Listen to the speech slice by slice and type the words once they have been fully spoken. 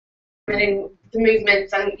within the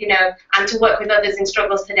movements, and and to work with others in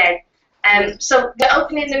struggles today. So we're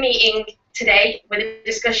opening the meeting today with a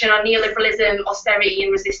discussion on neoliberalism, austerity,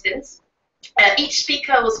 and resistance. Each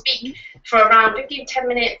speaker will speak for around 15-10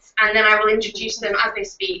 minutes, and then I will introduce them as they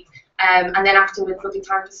speak, and then afterwards there'll be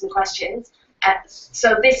time for some questions.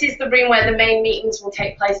 So this is the room where the main meetings will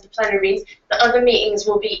take place, the plenaries. The other meetings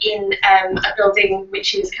will be in a building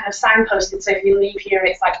which is kind of signposted, so if you leave here,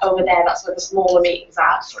 it's like over there, that's where the smaller meetings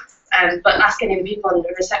are. But ask any of the people on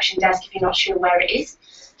the reception desk if you're not sure where it is.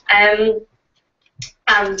 And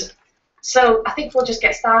so I think we'll just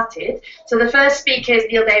get started. So the first speaker is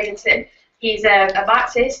Neil Davidson. He's a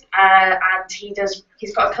Marxist, and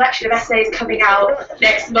he's got a collection of essays coming out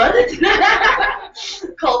next month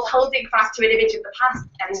called Holding Fast to an Image of the Past,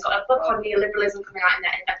 and he's got a book on neoliberalism coming out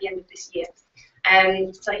at the end of this year.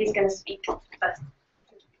 So he's going to speak first.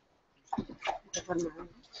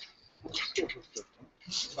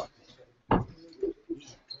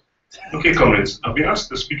 Okay, comrades, I've been asked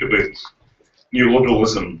to speak about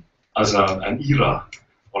neoliberalism as an era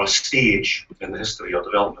or a stage in the history or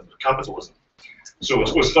development of capitalism. So I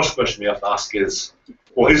suppose the first question we have to ask is,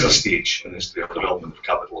 what is a stage in the history or development of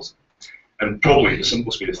capitalism? And probably the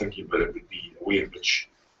simplest way of thinking about it would be a way in which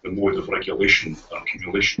the mode of regulation or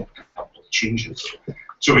accumulation of capital changes.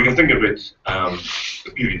 So we can think about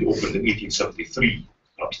the period that opened in 1873,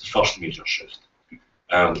 perhaps the first major shift.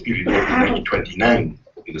 The period that opened in 1929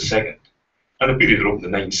 will be the second. And the period that opened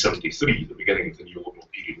in 1973, the beginning of the neoliberal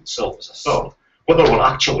period itself, is a third. Whether we're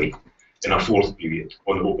actually in a fourth period,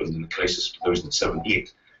 one that opened in the crisis of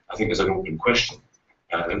 2007-8, I think is an open question,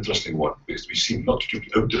 an interesting one, because we seem not to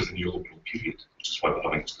be out of the neoliberal period, which is why we're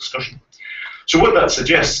having this discussion. So what that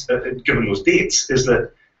suggests, given those dates, is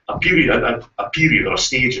that a period or a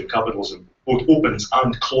stage of capitalism both opens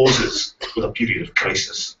and closes with a period of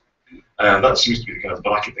crisis. That seems to be the kind of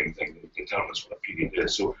bracketing thing that determines what a period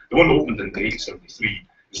is. So the one that opened in 1873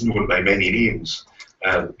 is known by many names.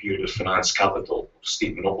 The period of finance capital, of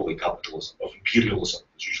state monopoly capitalism, of imperialism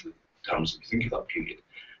is usually the terms that we think of that period.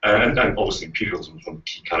 And obviously imperialism is one of the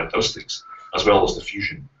key characteristics, as well as the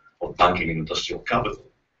fusion of banking and industrial capital.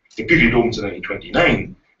 The period opens in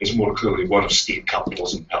 1929 is more clearly one of state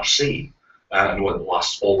capitalism per se, and one that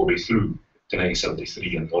lasts all the way through to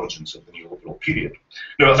 1973 and the origins of the neoliberal period.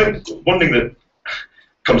 Now I think one thing that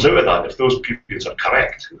comes out of that, if those periods are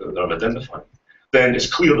correct, that I'm identifying, then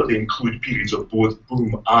it's clear that they include periods of both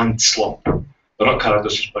boom and slump. They're not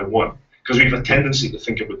characterized just by one. Because we have a tendency to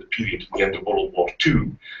think about the period at the end of World War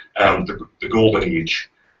II, the Golden Age,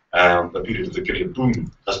 the period of the Great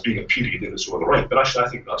Boom, as being a period in its own right. But actually I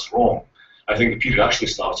think that's wrong. I think the period actually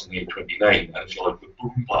starts in 1929, and if you like, the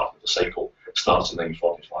boom part of the cycle starts in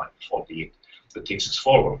 1945-48 that takes us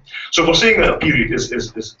forward. So if we're saying that a period is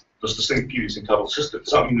there's distinct periods in capitalist systems,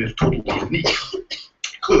 does that mean they're totally unique?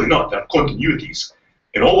 Clearly not. There are continuities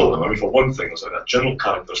in all of them. I mean, for one thing, there's a general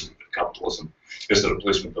characteristic of capitalism is the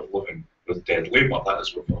replacement of living with dead labour. That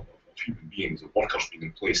is, of human beings, of workers being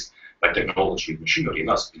replaced by technology and machinery, and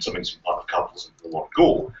that's been something that's been part of capitalism from the word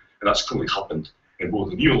go, and that's clearly happened in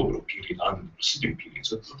both the neoliberal period and in the preceding period.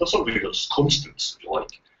 So there's something that's constants, if you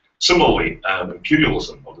like. Similarly,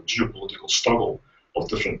 imperialism, or the geopolitical struggle of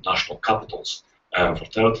different national capitals for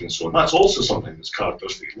territory and so on, that's also something that's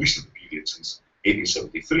characteristic, at least of the period since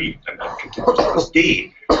 1873, and continues to this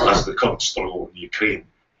day as the current struggle in the Ukraine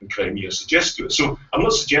and Crimea suggests to us. So I'm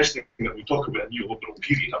not suggesting that we talk about a neoliberal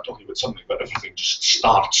period. I'm talking about something where everything just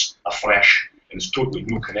starts afresh and there's totally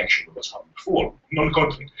no connection with what's happened before. On the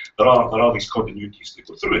contrary, there are these continuities that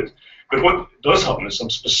go through it. But what does happen is some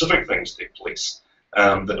specific things take place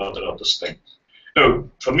that are distinct. Now,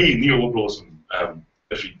 for me, neoliberalism,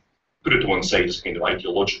 if you put it to one side, is a kind of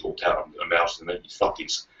ideological term that emerged in the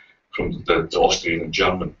 1930s from the Austrian and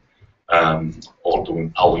German ordo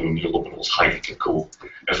and paleo neoliberals, Hayek and co.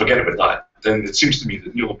 And forget about that, then it seems to me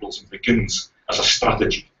that neoliberalism begins as a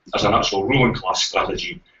strategy, as an actual ruling class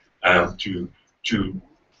strategy to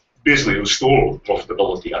basically restore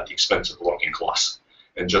profitability at the expense of the working class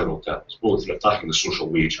in general terms, both through attacking the social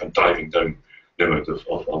wage and driving down the amount of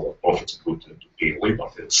profits that go to paying labour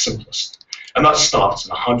at its simplest. And that starts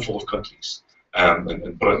in a handful of countries,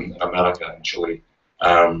 in Britain, in America, and Chile,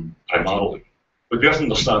 primarily. But we have to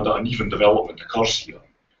understand that uneven development occurs here.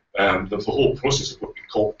 The whole process of what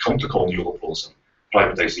we come to call neoliberalism,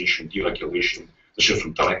 privatisation, deregulation, the shift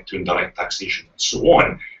from direct to indirect taxation, and so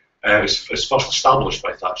on, is first established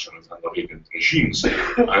by Thatcher and the Reagan regimes, and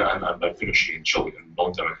by Pinochet in Chile in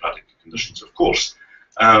non-democratic conditions, of course.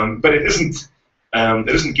 But it isn't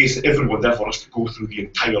the case that everyone therefore has to go through the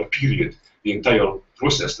entire period, the entire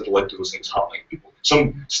process that led to those things happening.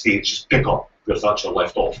 Some states just pick up where Thatcher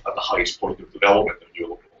left off at the highest point of development of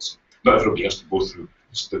neoliberalism. Not everybody has to go through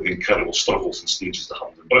the incredible struggles and stages that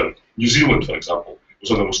happened in Britain. New Zealand, for example, was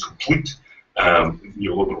one of the most complete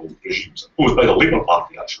neoliberal regimes, imposed by the Labour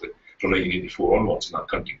Party, actually, from 1984 onwards in that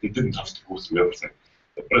country. They didn't have to go through everything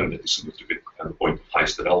that Britain did. They simply took it at the point of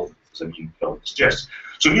highest development, as I mean development suggests.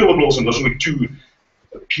 So neoliberalism, there's only two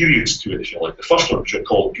periods to it, if you like. The first one, which I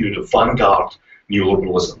call the period of vanguard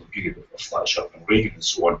neoliberalism, the period of Thatcher and Reagan and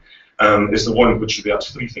so on, is the one in which the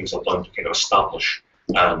three things are done to kind of establish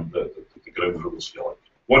the ground rules, if you like.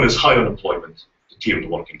 One is high unemployment to tame the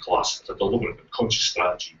working class. It's a deliberate and conscious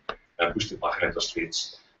strategy boosted by high interest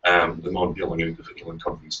rates, the non-bailing out of vigilant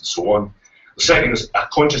companies and so on. The second is a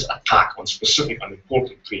conscious attack on specific and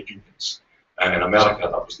important trade unions. In America,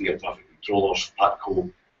 that was the air traffic controllers,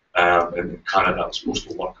 PATCO. In Canada, it's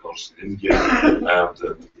postal workers. In India,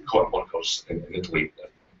 the cotton workers. In Italy,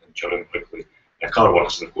 in Turin quickly. Car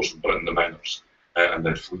workers, and of course in Britain, the miners. And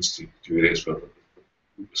then fleets to areas where we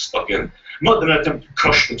were stuck in. Not in an attempt to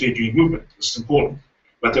crush the trade union movement, this is important,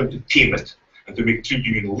 but an attempt to tame it and to make trade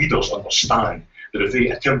union leaders understand that if they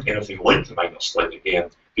attempt anything like the miners' strike again,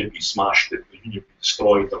 they'd be smashed, the union would be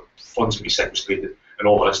destroyed, their funds would be sequestrated, and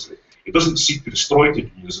all the rest of it. It doesn't seek to destroy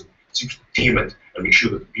trade unionism, it seeks to tame it and make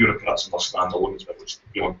sure that the bureaucrats understand the limits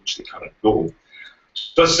beyond which they cannot go.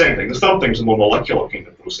 So that's the second thing. The third thing is a more molecular kind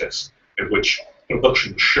of process in which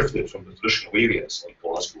production was shifted from the traditional areas like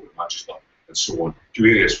Glasgow and Manchester and so on to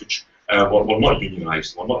areas which were not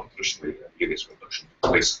unionised, were not traditional areas where production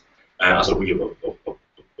took place as a way of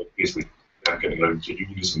basically getting around to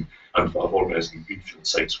unionism and of organising greenfield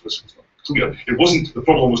sites where this was not clear. It wasn't, the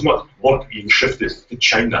problem was not work being shifted to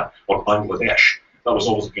China or Bangladesh. That was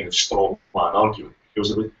always a kind of strong man argument. It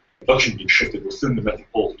was about production being shifted within the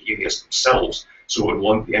metropolitan areas themselves. So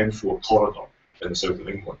along the M4 corridor in the south of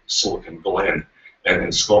England, Silicon Glen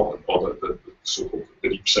in Scotland, or the so-called the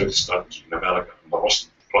Deep South strategy in America, and the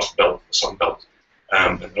Rust Belt, the Sun Belt,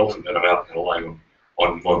 and often in America relying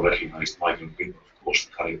on non-recognised migrant labour, of course,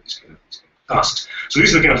 to carry out these kind of tasks. So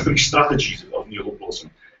these are the kind of three strategies of neoliberalism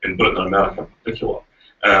in Britain and America in particular.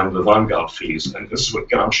 The vanguard phase, and this is what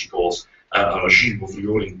Gramsci calls a regime of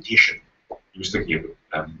reorientation. He was thinking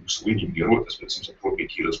about Mussolini when he wrote this, but it seems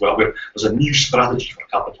appropriate here as well, where there's a new strategy for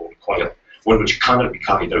capital required, one which cannot be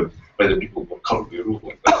carried out by the people who are currently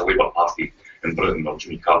ruling, like the Labour Party in Britain or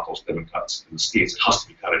Jimmy Carter's Democrats in the States. It has to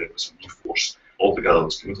be carried out by some new force altogether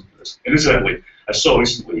that's committed to this. And incidentally, I saw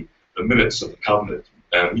recently the minutes of the cabinet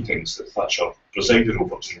meetings that Thatcher presided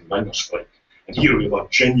over during the miners' strike, and here we have a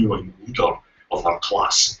genuine leader of her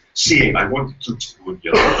class saying, I want the troops to go in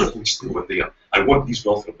here, I want the police to go in there, I want these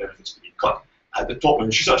welfare benefits to be cut. At the top,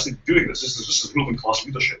 and she's actually doing this. This is ruling class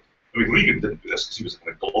leadership. I mean, Reagan didn't do this because he was a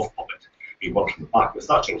kind of glove puppet being worked from the back, but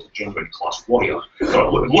Thatcher was a genuine class warrior,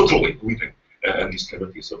 literally leading in these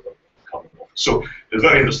committees of the cabinet office. So it's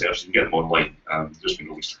very interesting, actually, you can get them online, just been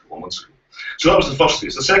released a couple of months ago. So that was the first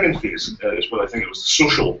phase. The second phase is what I think it was the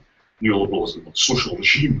social neoliberalism, or social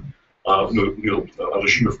regime, a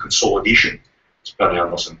regime of consolidation, as Bernie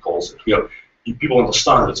Anderson calls it, where people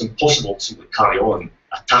understand that it's impossible to simply carry on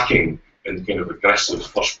attacking in the kind of aggressive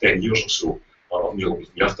first 10 years or so of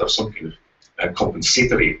neoliberalism. You have to have some kind of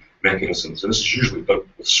compensatory mechanisms, and this is usually done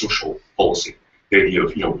with social policy. The idea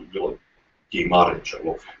of, really gay marriage,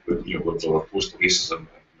 or we're opposed to racism in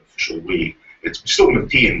an official way. We still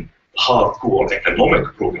maintain the hardcore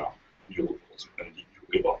economic program of neoliberalism, and indeed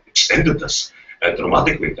Labour extended this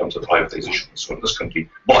dramatically in terms of privatisation and so on in this country.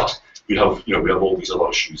 But we have all these other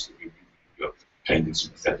issues that we are kind and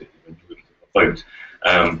sympathetic about.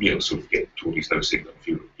 So we get Tories now saying they're in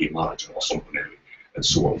favour of gay marriage or something anyway, and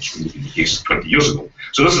so on, which wouldn't have been the case 20 years ago.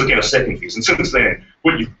 So this is the kind of second phase. And since then,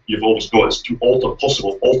 what you've always got is two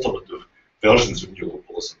possible alternative versions of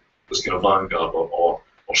neoliberalism, this kind of vanguard or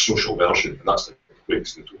social version, and that's the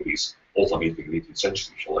Whigs and the Tories alternating in the 18th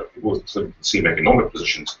century, if you like. They both claim the same economic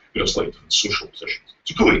positions, but slightly different social positions.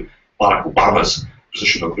 So clearly, Barack Obama's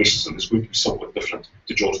position on racism is going to be somewhat different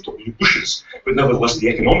to George W. Bush's, but nevertheless, the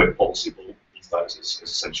economic policy beneath that is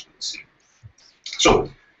essentially the same. So,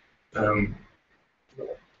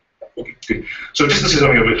 okay, good. So just to say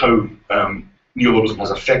something about how neoliberalism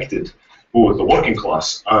has affected both the working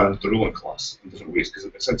class and the ruling class in different ways, because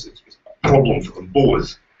in a sense it's a problem for them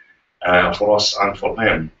both, for us and for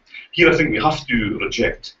them. Here I think we have to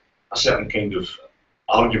reject a certain kind of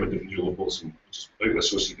argument of neoliberalism, which is very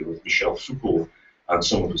associated with Michel Foucault and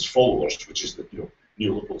some of his followers, which is that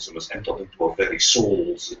neoliberalism has entered into our very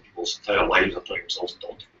souls, and people's entire lives are turning themselves into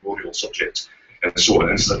entrepreneurial subjects, and so on.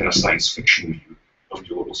 And this is a kind of science fiction view of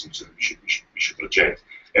neoliberalism that we should reject.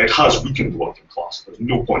 It has weakened the working class. There's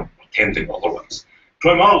no point pretending otherwise.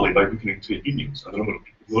 primarily by weakening trade unions and the number of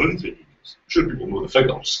people who are in trade unions. I'm sure people know the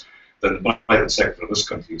figures. The private sector of this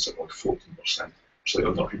country is about 14%, actually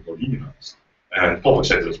under people are unionised. And the public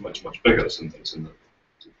sector is much, much bigger. It's in the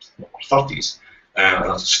upper 30s, and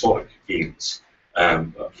that's historic gains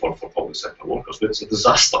for public sector workers. But it's a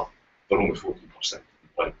disaster for only 14% in the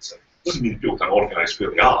private sector. It doesn't mean people can organise where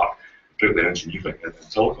they are, particularly in engineering and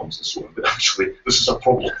telecoms and so on, but actually this is a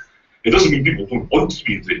problem. It doesn't mean people don't want to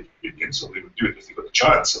be in trade unions, so they would do it if they got the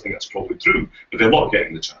chance. I think that's probably true, but they're not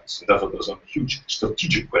getting the chance. And therefore there's a huge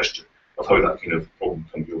strategic question of how that kind of problem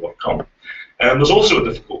can be overcome. There's also a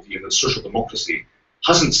difficulty in that social democracy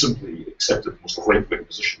hasn't simply accepted the most right-wing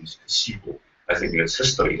positions conceivable, I think, in its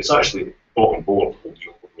history. It's actually brought on board the whole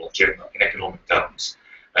neoliberal agenda in economic terms.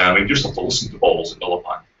 I mean, you just have to listen to Bubbles and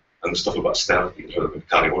Miliband and the stuff about austerity and how they're going to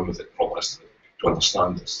carry on with it and all the rest of it to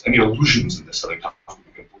understand this. Any illusions in this, I think, have to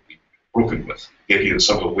be completely broken with. The idea that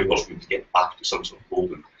somehow Labour's going to get back to some sort of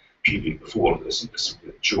golden period before is simply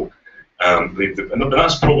a joke. And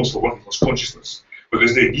that's problems for working class consciousness,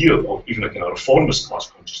 because the idea of even a kind of reformist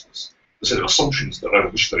class consciousness, the set of assumptions that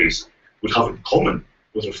revolutionaries would have in common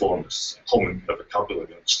with reformists, a common kind of vocabulary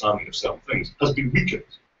and understanding of certain things, has been weakened.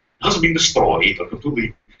 It hasn't been destroyed or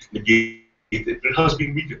completely negated, but it has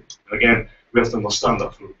been weakened. And again, we have to understand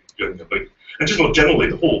that for doing about it. And just more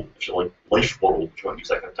generally, the whole, if you like, life world, if you want to use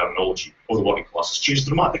that kind of terminology, of the working class has changed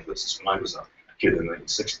dramatically since when I was a kid in the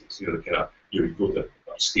 1960s. You know, the kind of, you go to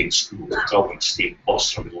a state school, you travel on a state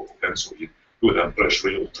bus from the local council, you go to a British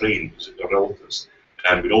Rail train, visit your relatives,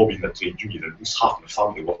 and we'd all be in a trade union, and at least half my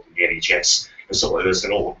family worked in the NHS, and stuff like this,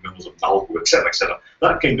 and all the members of Malco, etc., etc.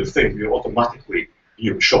 That kind of thing, you're automatically,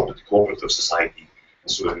 shopped at the cooperative society,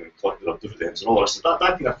 and so collected our dividends and all the rest of that.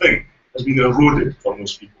 That kind of thing has been eroded for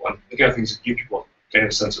most people, and the kind of things that give people a kind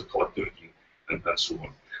of sense of collectivity and so on.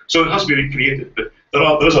 So it has to be recreated, but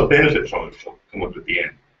there is a benefit from it, which I'll come up at the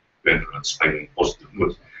end, when on inspiring positive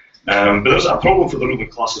note. But there's a problem for the ruling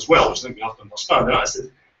class as well, which I think we have to understand, and that's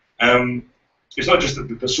that it's not just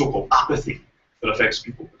the so-called apathy that affects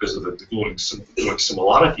people because of the growing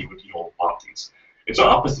similarity with all parties. It's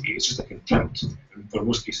not apathy, it's just a contempt, in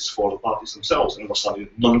most cases, for the parties themselves, and understanding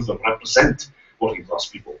that none of them represent working class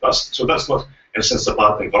people. So that's not, in a sense, a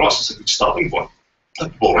bad thing for us. It's a good starting point.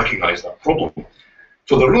 People recognise that problem.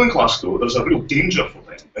 For the ruling class, though, there's a real danger for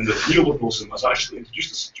them, and that neoliberalism has actually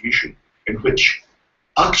introduced a situation in which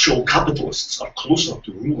actual capitalists are closer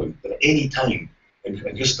to ruling than at any time in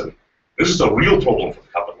history. This is a real problem for the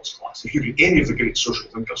capitalist class. If you read any of the great social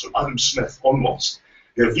thinkers, from Adam Smith onwards,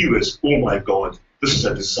 their view is, oh my God, this is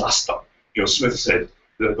a disaster. Smith said,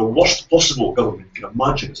 the worst possible government you can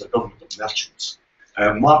imagine is a government of merchants.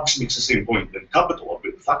 Marx makes the same point in Capital about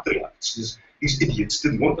the Factory Acts. These idiots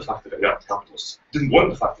didn't want the Factory Act, capitalists didn't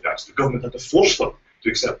want the Factory Acts. The government had to force them to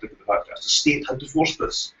accept the Factory Acts. The state had to force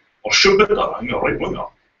this. Or Schumpeter, a right-winger,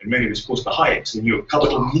 in many ways close to Hayek, saying,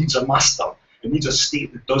 capital needs a master. It needs a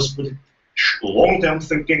state that does long-term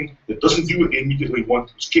thinking, that doesn't do what they immediately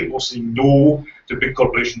want, is capable of saying no to big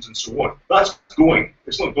corporations and so on. That's going.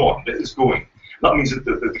 It's not gone, but it's going. That means that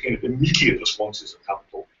the kind of immediate responses of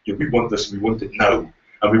capital, we want this and we want it now,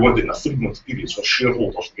 and we want it in a 3-month period so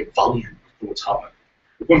shareholders get value for what's happening.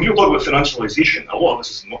 But when people talk about financialisation, a lot of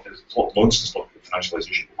this is a lot of nonsense talking about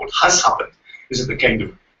financialisation, but what has happened is that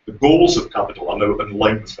the goals of capital are now in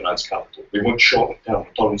line with finance capital. They want short-term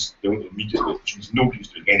returns, they want them immediately, which means nobody's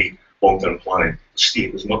doing any long-term planning. The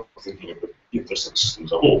state is not thinking about the interest of the system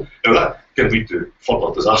as a whole. Now that can lead to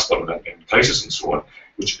further disaster and crisis and so on,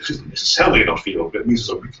 which isn't necessarily in our favour, but it means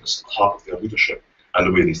there's a weakness at the heart of their leadership and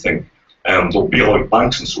the way they think. They'll bail out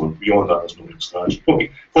banks and so on. Beyond that, there's no real strategy.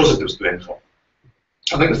 Okay, positives to end from.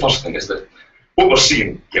 I think the first thing is that what we're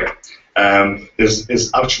seeing here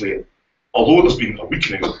is actually, although there's been a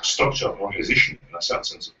weakening of structure and organisation in a certain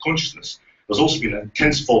sense of consciousness, there's also been an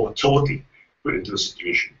intense volatility put into the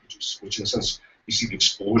situation, which in a sense, you see the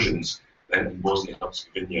explosions in Bosnia and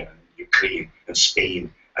Herzegovina and Ukraine and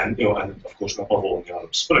Spain, and of course, above all, in the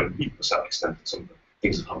Arab Spring, even to a certain extent, some of the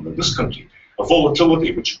things that happened in this country. A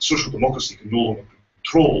volatility which social democracy can no longer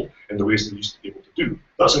control in the ways they used to be able to do.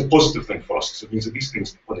 That's a positive thing for us. It means that these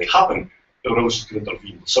things, when they happen, the revolution can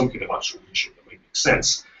intervene with some kind of actual leadership that might make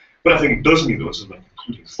sense. What I think it does mean, though, this is my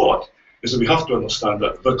concluding thought, is that we have to understand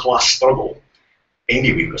that the class struggle,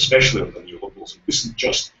 anyway, especially under neoliberalism, isn't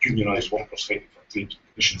just unionised workers fighting for trade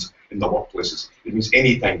conditions in their workplaces. It means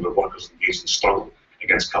any time where workers engage in struggle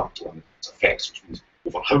against capital and its effects, which means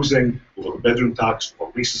over housing, over the bedroom tax,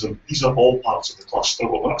 over racism. These are all parts of the class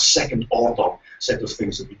struggle. They're not a second-order set of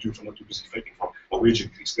things that we do if we're not too busy fighting for a wage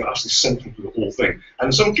increase. They're actually central to the whole thing. And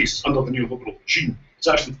in some cases, under the neoliberal regime, it's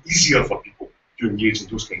actually easier for people to engage in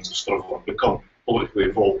those kinds of struggle and become politically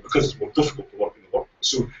involved because it's more difficult to work in the workplace.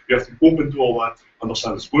 So we have to be open to all that,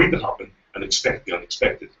 understand it's going to happen, and expect the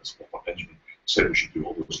unexpected, as Papa Benjamin said we should do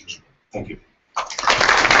all those things. Thank you.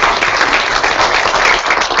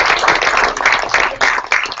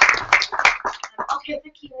 Okay,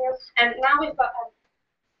 thank you, Neil. Now we've got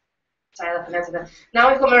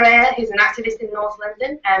now we've got Maria, who's an activist in North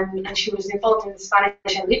London, and she was involved in the Spanish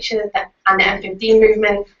and Lucha and the M15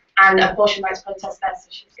 movement and abortion rights protests there, so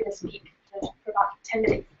she's going to speak for about 10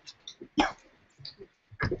 minutes.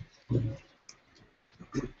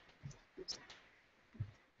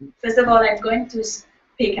 First of all, I'm going to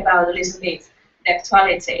speak about a little bit the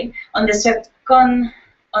actuality. On the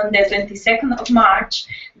 22nd of March,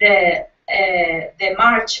 the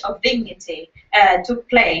March of Dignity took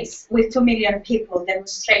place with 2 million people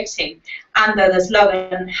demonstrating under the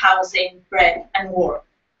slogan "Housing, Bread and War"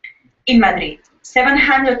 in Madrid.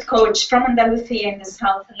 700 coach from Andalusia in the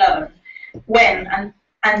south alone went,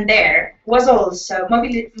 and there was also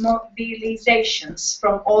mobilizations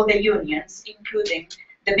from all the unions, including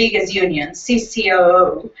the biggest unions,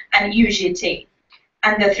 CCOO and UGT,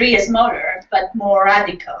 and the 3 smaller but more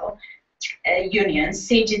radical unions,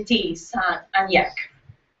 CGT, SAD, and YAC.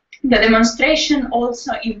 The demonstration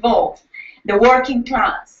also involved the working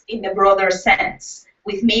class in the broader sense,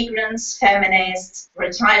 with migrants, feminists,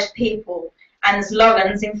 retired people, and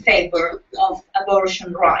slogans in favor of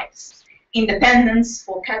abortion rights, independence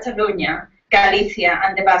for Catalonia, Galicia,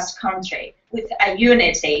 and the Basque Country, with a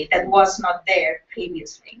unity that was not there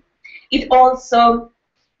previously. It also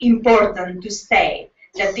important to say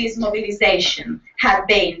that this mobilization had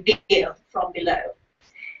been built from below.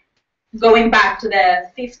 Going back to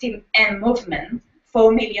the 15M movement,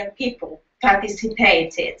 4 million people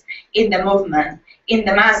participated in the movement in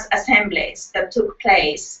the mass assemblies that took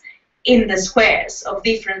place in the squares of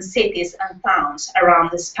different cities and towns around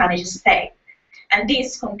the Spanish state. And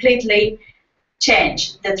this completely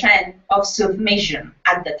changed the trend of submission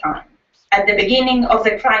at the time. At the beginning of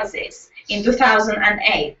the crisis, in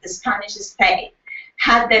 2008, the Spanish state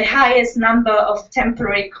had the highest number of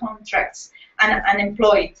temporary contracts and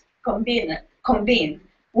unemployed combined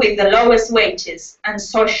with the lowest wages and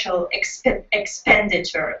social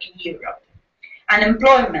expenditure in Europe.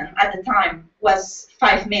 Unemployment at the time was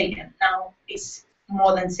 5 million, now it's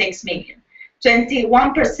more than 6 million.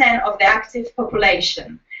 21% of the active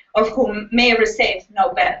population, of whom may receive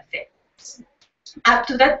no benefits. Up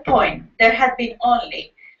to that point, there had been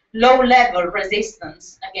only low-level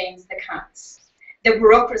resistance against the cuts. The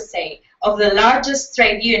bureaucracy of the largest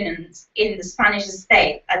trade unions in the Spanish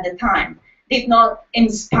state at the time did not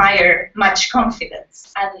inspire much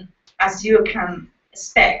confidence, and as you can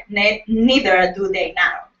expect, neither do they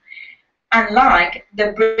now. Unlike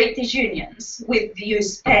the British unions with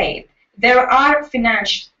dues paid, they are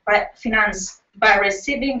financed by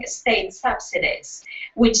receiving state subsidies,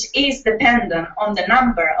 which is dependent on the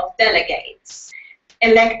number of delegates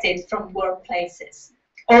elected from workplaces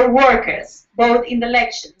or workers, both in the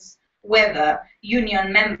elections, whether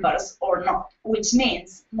union members or not, which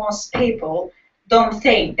means most people don't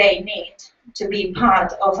think they need to be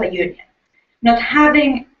part of a union. Not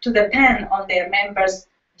having to depend on their members'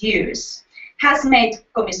 dues has made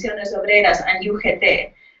Comisiones Obreras and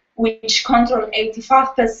UGT, which control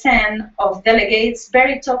 85% of delegates,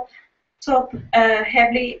 very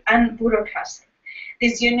top-heavy and bureaucratic.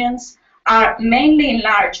 These unions are mainly in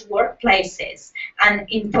large workplaces and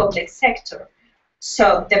in public sector,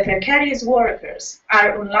 so the precarious workers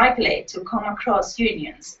are unlikely to come across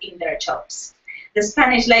unions in their jobs. The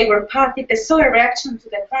Spanish Labour Party, PSOE reaction to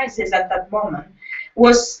the crisis at that moment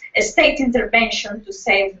was a state intervention to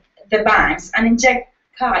save the banks and inject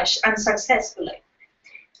cash unsuccessfully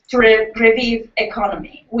to revive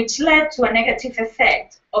economy, which led to a negative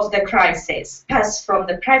effect of the crisis, passed from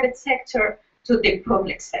the private sector to the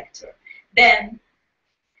public sector. Then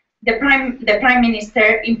the Prime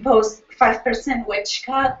Minister imposed 5% wage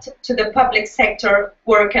cut to the public sector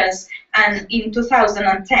workers, and in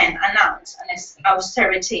 2010 announced an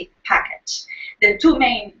austerity package. The 2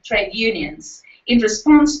 main trade unions, in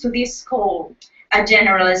response to this, called a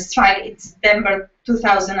general strike in September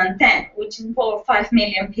 2010, which involved 5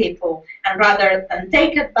 million people, and rather than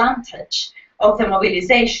take advantage of the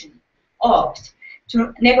mobilization, opted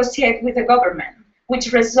to negotiate with the government,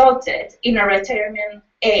 which resulted in a retirement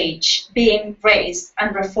age being raised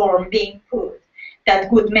and reform being put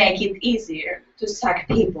that would make it easier to sack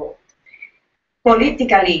people.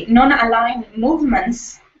 Politically non-aligned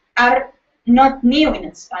movements are not new in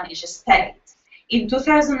the Spanish state. In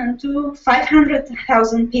 2002,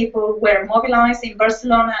 500,000 people were mobilized in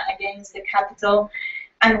Barcelona against the capital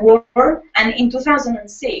and war, and in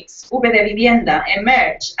 2006, Ube de Vivienda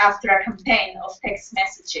emerged after a campaign of text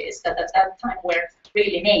messages that at that time were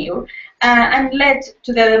really new, and led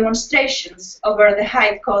to the demonstrations over the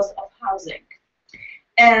high cost of housing.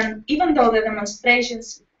 And even though the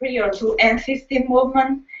demonstrations prior to M15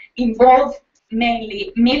 movement involved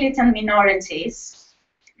mainly militant minorities,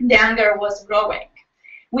 the anger was growing.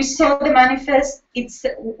 We saw this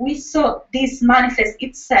manifest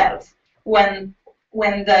itself when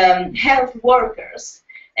the health workers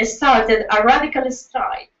started a radical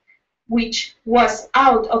strike, which was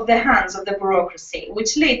out of the hands of the bureaucracy,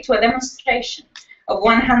 which led to a demonstration of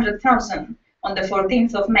 100,000 on the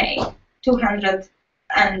 14th of May,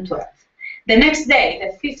 2012. The next day,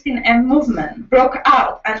 the 15M movement broke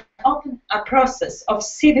out and opened a process of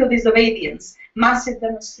civil disobedience, massive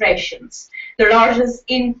demonstrations, the largest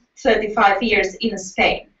in 35 years in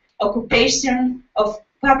Spain, occupation of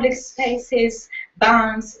public spaces,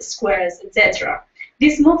 banks, squares, etc.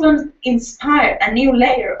 This movement inspired a new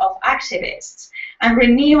layer of activists and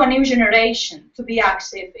renewed a new generation to be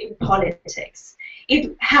active in politics.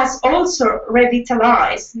 It has also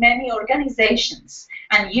revitalized many organizations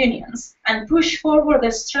and unions and pushed forward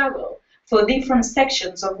the struggle for different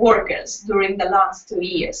sections of workers during the last 2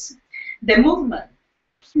 years. The movement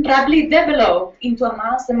rapidly developed into a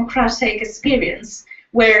mass democratic experience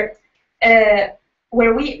where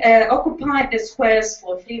we occupied the squares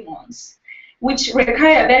for 3 months, which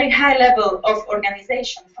required a very high level of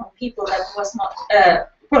organization from people that was not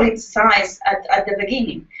politicized at the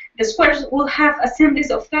beginning. The squares will have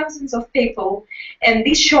assemblies of thousands of people, and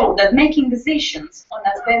this showed that making decisions on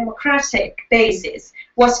a democratic basis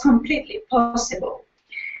was completely possible.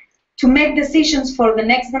 To make decisions for the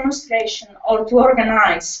next demonstration or to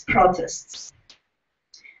organize protests.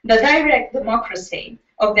 The direct democracy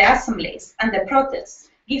of the assemblies and the protests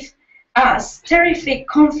give us terrific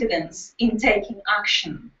confidence in taking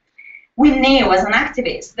action. We knew as an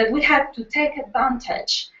activist that we had to take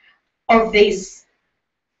advantage of this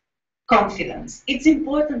confidence. It's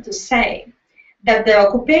important to say that the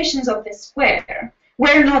occupations of the square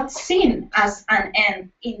were not seen as an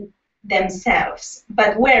end in themselves,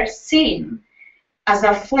 but were seen as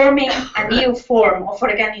a forming a new form of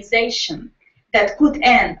organization that could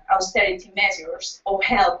end austerity measures or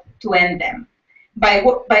help to end them by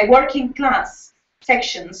working class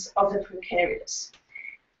sections of the precarious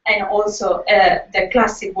and also the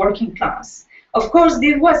classic working class. Of course,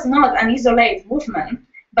 this was not an isolated movement,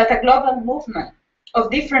 but a global movement of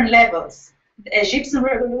different levels. The Egyptian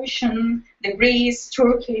revolution, the Greece,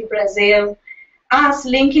 Turkey, Brazil, us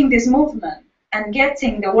linking this movement and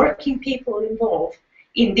getting the working people involved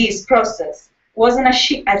in this process was an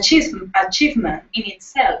achievement in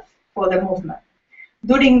itself for the movement.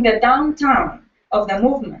 During the downturn of the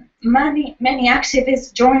movement, many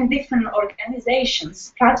activists joined different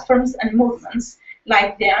organizations, platforms, and movements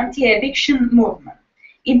like the anti-eviction movement.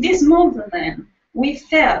 In this movement, we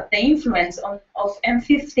felt the influence of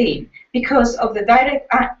M15 because of the direct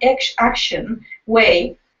action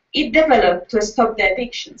way it developed to stop the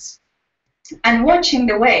evictions. And watching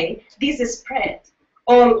the way this spread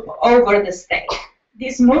all over the state,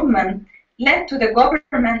 this movement led to the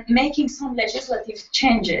government making some legislative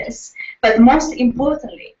changes, but most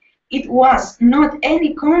importantly, it was not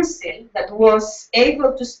any council that was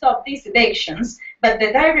able to stop these evictions, but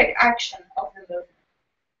the direct action of the movement.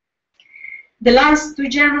 The last 2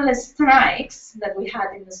 general strikes that we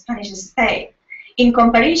had in the Spanish state, in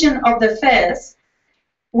comparison of the first,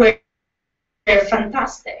 were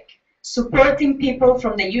fantastic. Supporting people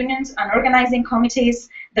from the unions and organizing committees,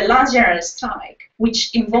 the last general strike,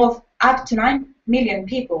 which involved up to 9 million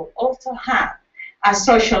people, also had a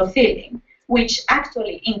social feeling, which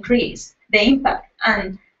actually increased the impact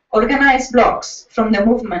and organized blocks from the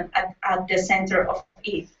movement at the center of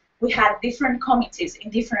it. We had different committees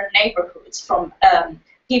in different neighborhoods from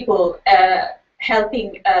people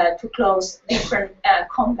helping to close different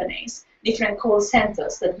companies, different call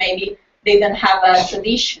centers that maybe didn't have a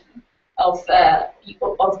tradition of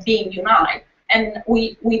being united. And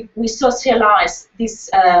we socialized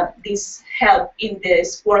this help in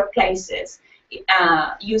these workplaces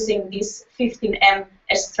using these 15M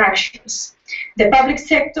structures. The public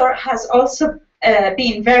sector has also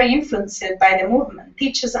been very influenced by the movement.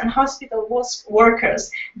 Teachers and hospital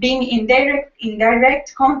workers being in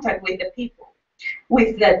direct contact with the people.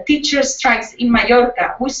 With the teacher strikes in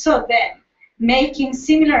Mallorca, we saw them making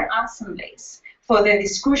similar assemblies for the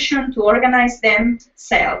discussion to organize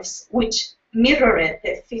themselves, which mirrored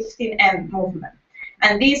the 15M movement.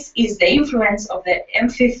 And this is the influence of the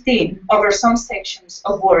M15 over some sections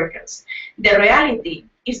of workers. The reality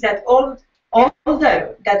is that all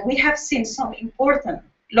Although that we have seen some important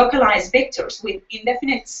localized victories with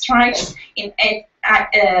indefinite strikes in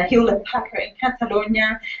Hewlett-Packard in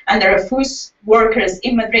Catalonia and the refuse workers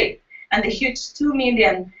in Madrid and the huge 2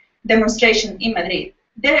 million demonstration in Madrid,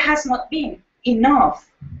 there has not been enough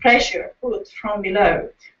pressure put from below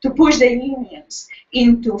to push the unions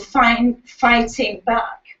into fighting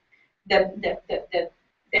back the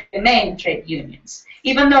main trade unions.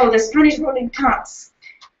 Even though the Spanish ruling class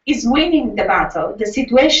is winning the battle, the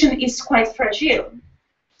situation is quite fragile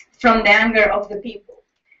from the anger of the people.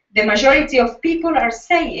 The majority of people are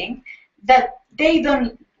saying that they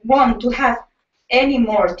don't want to have any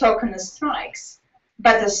more token strikes,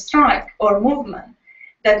 but a strike or movement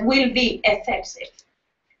that will be effective.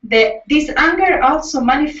 This anger also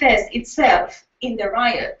manifests itself in the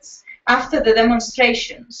riots after the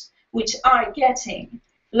demonstrations, which are getting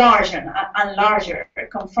larger and larger,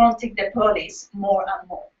 confronting the police more and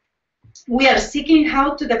more. We are seeking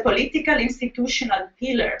how to the political institutional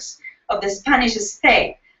pillars of the Spanish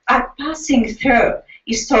state are passing through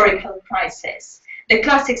historical crisis. The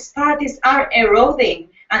classic parties are eroding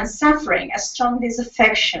and suffering a strong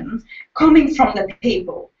disaffection coming from the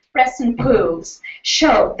people. Present polls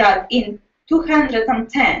show that in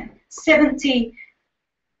 2010, 70%,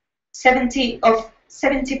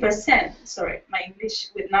 sorry, my English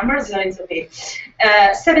with numbers is a little bit,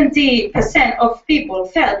 70% of people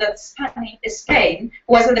felt that Spain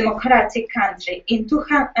was a democratic country. In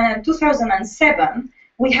 2007,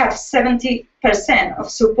 we have 70% of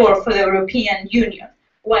support for the European Union,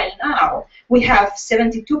 while now we have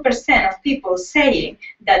 72% of people saying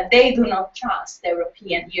that they do not trust the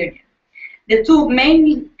European Union. The two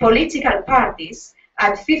main political parties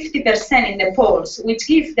at 50% in the polls, which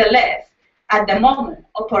give the left at the moment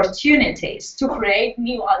opportunities to create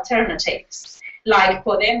new alternatives like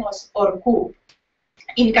Podemos or CUP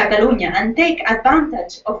in Catalonia and take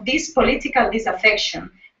advantage of this political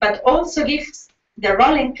disaffection, but also gives the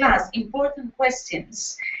ruling class important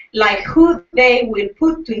questions like who they will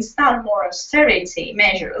put to install more austerity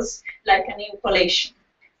measures like a new coalition.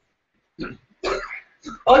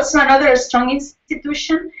 Also, another strong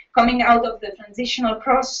institution coming out of the transitional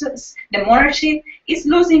process, the monarchy, is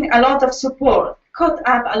losing a lot of support, caught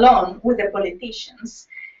up along with the politicians,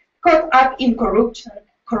 caught up in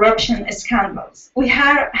corruption scandals. We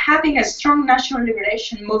are having a strong national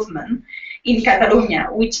liberation movement in Catalonia,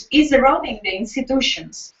 which is eroding the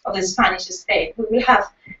institutions of the Spanish state. We will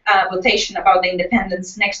have a votation about the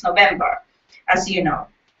independence next November, as you know.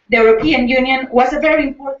 The European Union was a very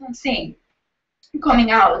important thing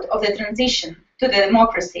coming out of the transition to the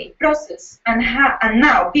democracy process, and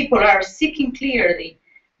now people are seeing clearly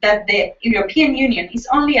that the European Union is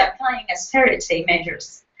only applying austerity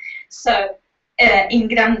measures. So in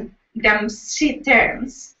Gramsci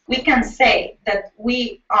terms, we can say that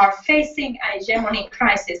we are facing a hegemony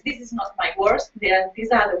crisis. This is not my words,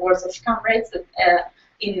 these are the words of comrades that,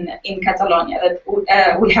 in Catalonia that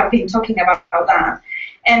we have been talking about that,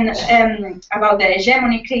 and about the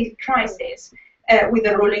hegemony crisis. With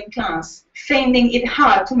the ruling class, finding it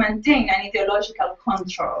hard to maintain an ideological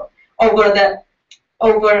control over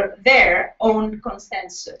their own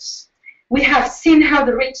consensus. We have seen how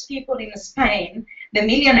the rich people in Spain, the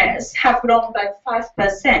millionaires, have grown by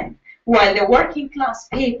 5%, while the working class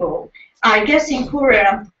people are getting poorer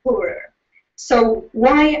and poorer. So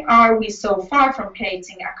why are we so far from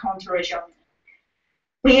creating a counter-hegemony?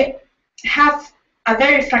 We have a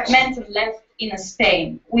very fragmented left in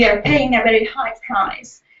Spain. We are paying a very high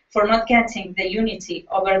price for not getting the unity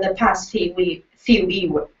over the past few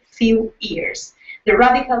years. The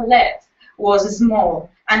radical left was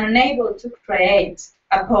small and unable to create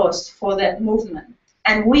a post for the movement,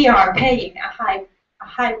 and we are paying a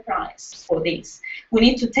high price for this. We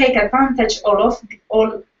need to take advantage of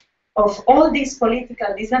all this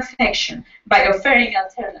political disaffection by offering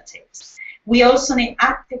alternatives. We also need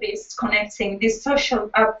activists connecting this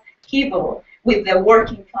social upheaval with the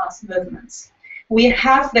working class movements. We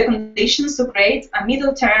have the conditions to create a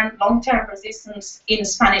middle-term, long-term resistance in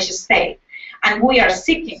Spanish state, and we are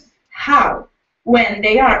seeking how, when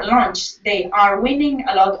they are launched, they are winning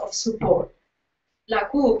a lot of support. La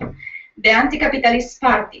CUP, the anti-capitalist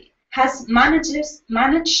party, has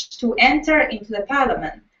managed to enter into the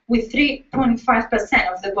parliament with 3.5%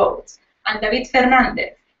 of the votes, and David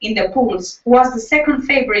Fernandez, in the polls, was the second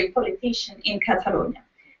favorite politician in Catalonia.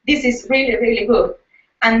 This is really, really good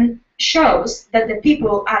and shows that the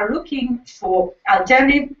people are looking for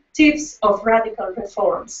alternatives of radical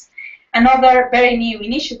reforms. Another very new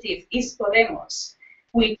initiative is Podemos,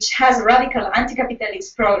 which has radical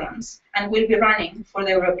anti-capitalist programs and will be running for the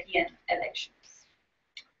European elections.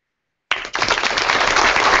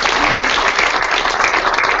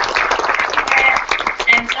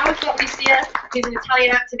 Jean-Claude Lucia, who's an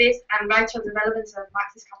Italian activist and writer on the relevance of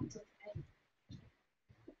Marxist capital today.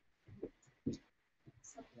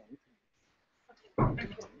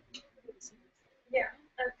 Yeah.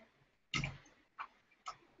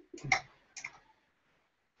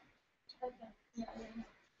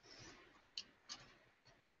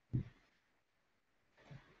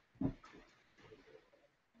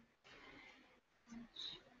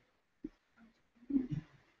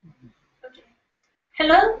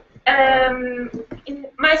 Hello. In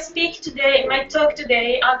my talk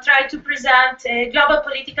today, I'll try to present a global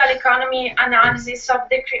political economy analysis of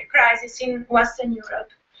the crisis in Western Europe.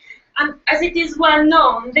 And as it is well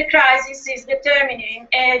known, the crisis is determining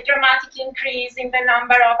a dramatic increase in the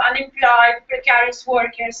number of unemployed, precarious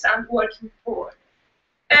workers and working poor.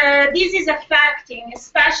 This is affecting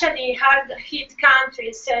especially hard-hit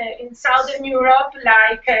countries in Southern Europe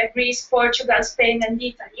like Greece, Portugal, Spain and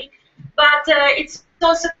Italy, but it's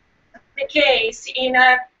also the case in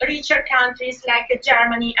richer countries like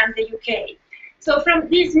Germany and the UK. So from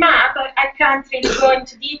this map, I can't really go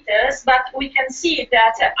into details, but we can see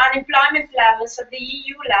that unemployment levels at the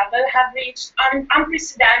EU level have reached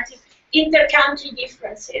unprecedented inter-country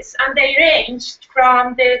differences, and they ranged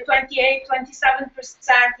from the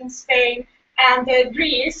 28-27% in Spain and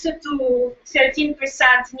Greece to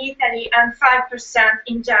 13% in Italy and 5%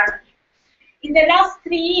 in Germany. In the last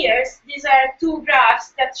 3 years, these are two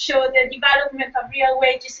graphs that show the development of real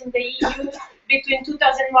wages in the EU between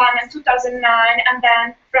 2001 and 2009, and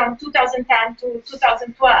then from 2010 to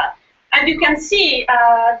 2012. And you can see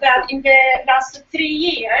that in the last 3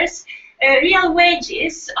 years, real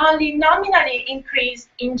wages only nominally increased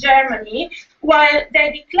in Germany, while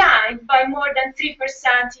they declined by more than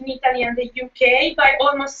 3% in Italy and the UK, by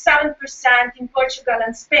almost 7% in Portugal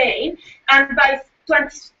and Spain, and by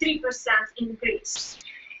 23% in Greece.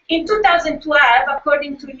 In 2012,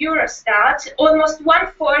 according to Eurostat, almost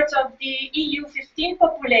 1/4 of the EU 15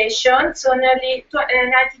 population, so nearly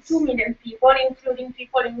 92 million people, including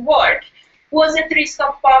people in work, was at risk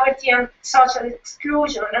of poverty and social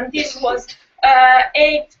exclusion, and this was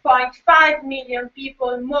 8.5 million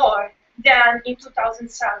people more than in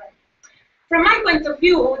 2007. From my point of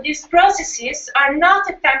view, these processes are not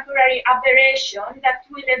a temporary aberration that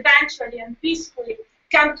will eventually and peacefully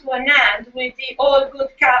come to an end with the all good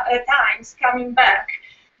times coming back.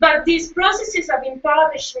 But these processes of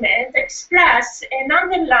impoverishment express an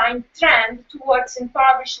underlying trend towards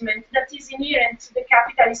impoverishment that is inherent to the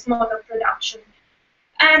capitalist mode of production.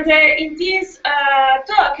 And in this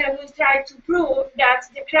talk, I will try to prove that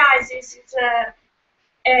the crisis is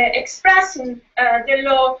expressing the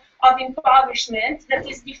law of impoverishment that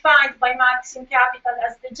is defined by Marx in Capital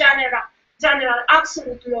as the general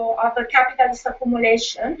absolute law of capitalist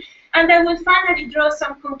accumulation. And I will finally draw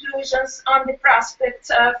some conclusions on the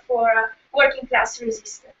prospects for working class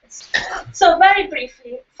resistance. So very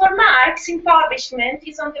briefly, for Marx, impoverishment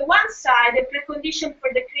is on the one side a precondition for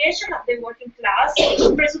the creation of the working class,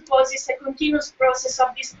 which presupposes a continuous process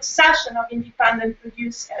of dispossession of independent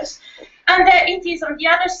producers. And it is on the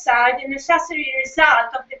other side a necessary result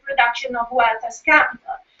of the production of wealth as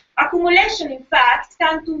capital. Accumulation, in fact,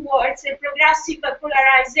 tends towards a progressive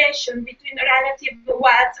polarization between relative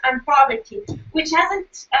wealth and poverty, which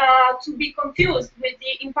hasn't to be confused with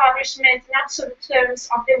the impoverishment in absolute terms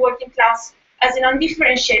of the working class as an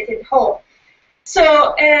undifferentiated whole.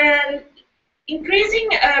 So, increasing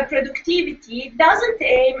productivity doesn't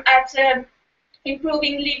aim at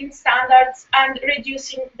improving living standards and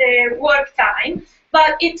reducing the work time,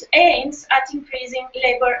 but it aims at increasing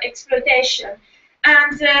labor exploitation.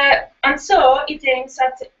 And so it aims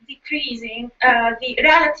at decreasing the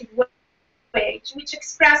relative wage, which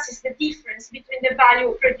expresses the difference between the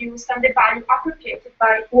value produced and the value appropriated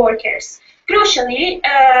by workers. Crucially,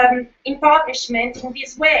 impoverishment in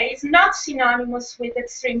this way is not synonymous with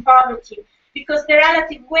extreme poverty, because the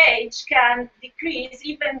relative wage can decrease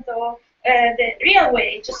even though the real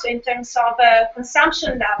wage, so in terms of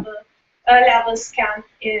consumption levels can,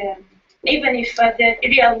 even if the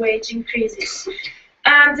real wage increases.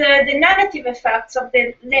 And the negative effects of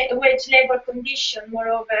the wage labor condition,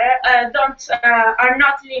 moreover, are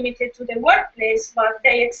not limited to the workplace, but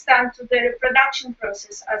they extend to the reproduction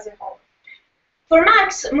process as a whole. For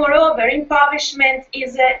Marx, moreover, impoverishment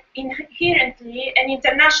is inherently an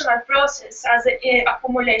international process, as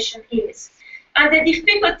accumulation is. And the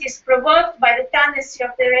difficulties provoked by the tendency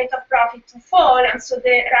of the rate of profit to fall, and so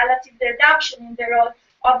the relative reduction in the role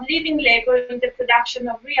of living labor in the production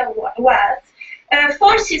of real wealth,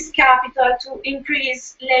 forces capital to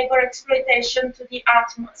increase labor exploitation to the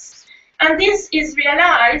utmost. And this is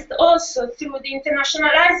realized also through the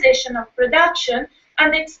internationalization of production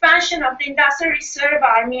and the expansion of the industrial reserve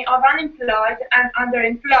army of unemployed and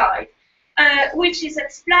underemployed, which is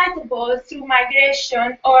exploitable through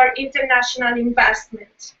migration or international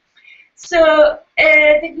investment. So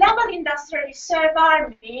the global industrial reserve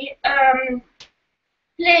army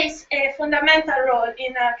plays a fundamental role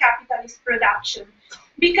in capitalist production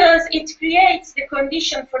because it creates the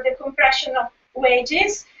condition for the compression of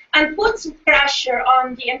wages and puts pressure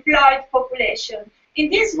on the employed population. In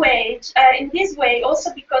this way,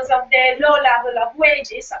 also because of the low level of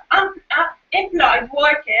wages, employed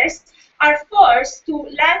workers are forced to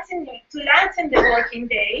lengthen the working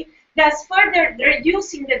day, thus further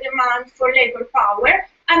reducing the demand for labor power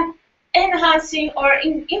and enhancing or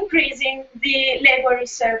increasing the labor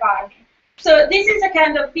reserve army. So this is a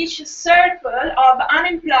kind of vicious circle of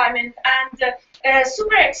unemployment and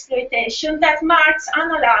super exploitation that Marx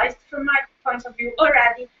analyzed, from my point of view,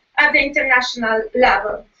 already at the international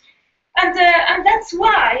level. And that's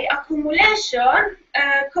why accumulation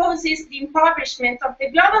causes the impoverishment of the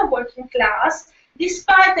global working class,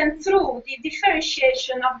 despite and through the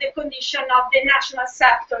differentiation of the condition of the national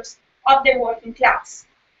sectors of the working class.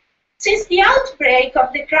 Since the outbreak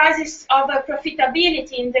of the crisis of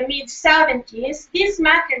profitability in the mid-70s, these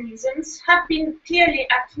mechanisms have been clearly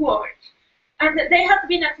at work. And they have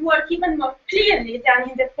been at work even more clearly than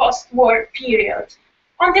in the post-war period.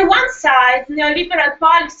 On the one side, neoliberal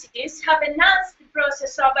policies have enhanced the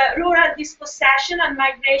process of rural dispossession and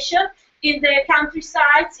migration in the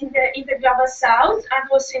countrysides, in the global south, and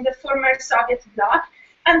also in the former Soviet bloc.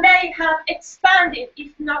 And they have expanded,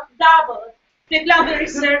 if not doubled, the global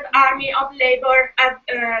reserve army of labor at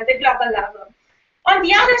the global level. On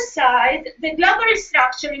the other side, the global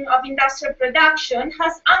restructuring of industrial production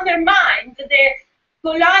has undermined the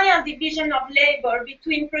colonial division of labor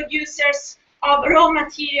between producers of raw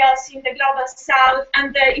materials in the global south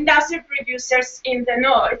and the industrial producers in the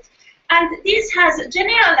north. And this has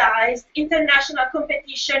generalized international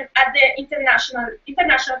competition at the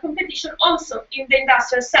international competition also in the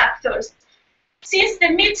industrial sectors. Since the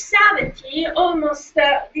mid-70s, almost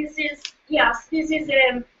this is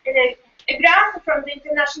a graph from the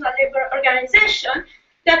International Labour Organization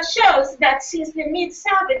that shows that since the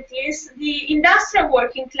mid-70s, the industrial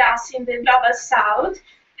working class in the global south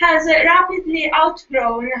has rapidly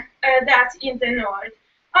outgrown that in the north,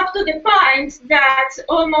 up to the point that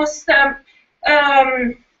almost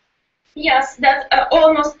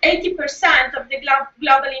almost 80% of the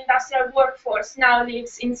global industrial workforce now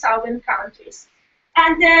lives in southern countries.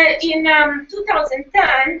 And in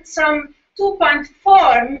 2010, some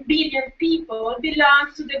 2.4 billion people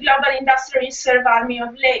belong to the global industrial reserve army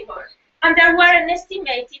of labor. And there were an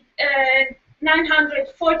estimated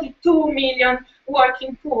 942 million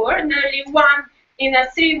working poor, nearly 1 in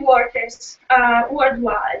 3 workers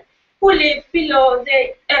worldwide, who live below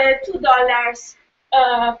the $2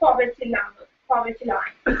 poverty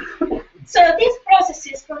line. So these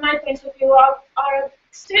processes, from my point of view, are of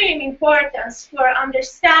extreme importance for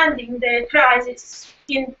understanding the crisis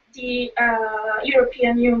in the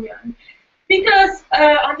European Union. Because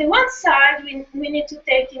on the one side, we need to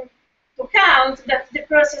take into account that the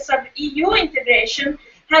process of EU integration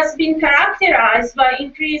has been characterized by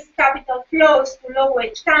increased capital flows to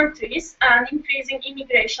low-wage countries and increasing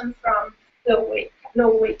immigration from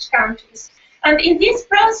low-wage countries. And in this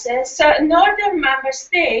process, northern member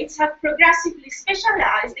states have progressively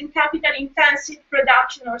specialized in capital-intensive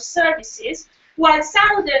production or services, while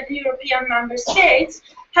southern European member states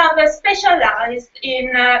have specialized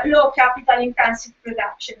in low capital-intensive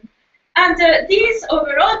production. And these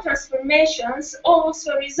overall transformations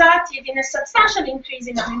also resulted in a substantial increase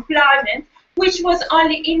in unemployment, which was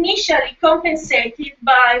only initially compensated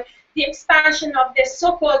by the expansion of the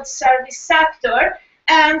so-called service sector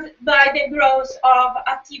and by the growth of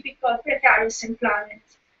atypical precarious employment.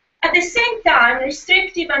 At the same time,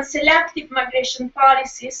 restrictive and selective migration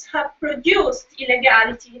policies have produced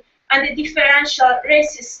illegality and a differential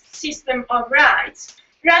racist system of rights,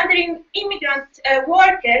 rendering immigrant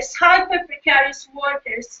workers, hyper-precarious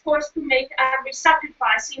workers, forced to make every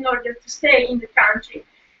sacrifice in order to stay in the country.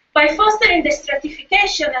 By fostering the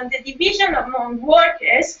stratification and the division among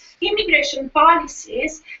workers, immigration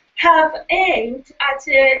policies have aimed at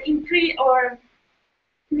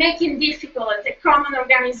making difficult a common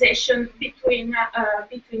organization between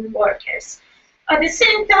workers. At the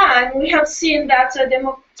same time, we have seen that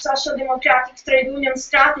social democratic trade union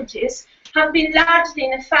strategies have been largely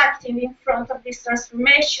ineffective in front of these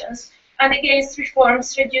transformations and against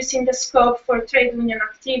reforms reducing the scope for trade union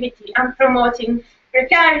activity and promoting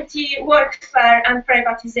precarity, workfare, and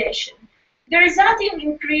privatization. The resulting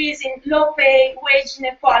increase in low pay, wage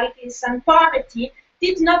inequalities, and poverty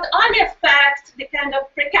did not only affect the kind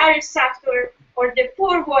of precarious sector or the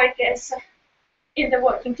poor workers in the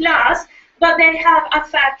working class, but they have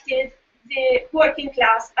affected the working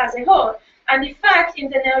class as a whole. And in fact, in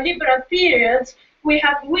the neoliberal period, we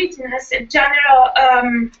have witnessed a general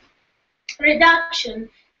reduction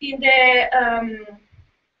in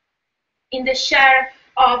the share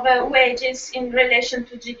of wages in relation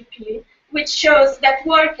to GDP, which shows that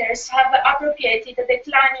workers have appropriated a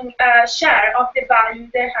declining share of the value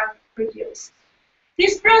they have produced.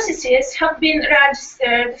 These processes have been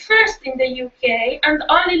registered first in the UK and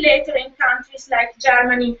only later in countries like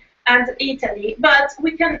Germany and Italy, but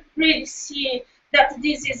we can really see that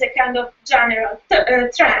this is a kind of general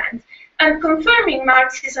trend. And confirming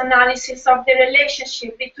Marx's analysis of the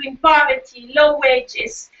relationship between poverty, low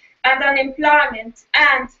wages, and unemployment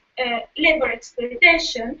and labor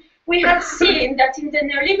exploitation, we have seen that in the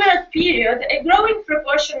neoliberal period, a growing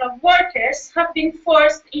proportion of workers have been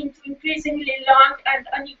forced into increasingly long and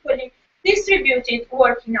unequally distributed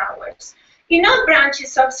working hours. In all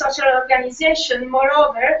branches of social organization,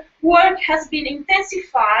 moreover, work has been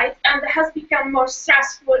intensified and has become more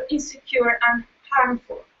stressful, insecure, and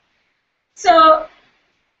harmful. So,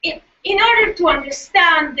 in order to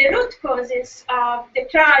understand the root causes of the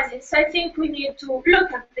crisis, I think we need to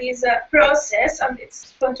look at this process and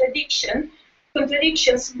its contradictions,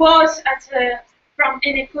 both from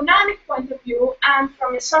an economic point of view and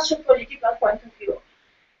from a social-political point of view.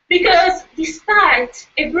 Because despite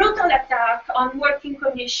a brutal attack on working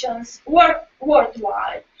conditions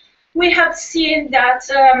worldwide, we have seen that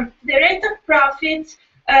the rate of profit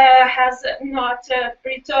has not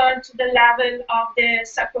returned to the level of the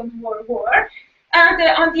Second World War. And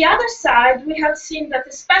on the other side, we have seen that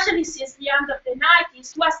especially since the end of the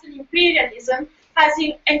 90s, Western imperialism has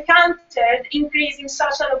encountered increasing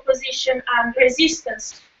social opposition and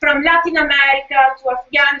resistance from Latin America to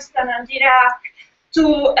Afghanistan and Iraq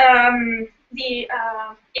to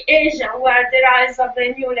Asia, where the rise of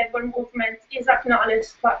the new labor movement is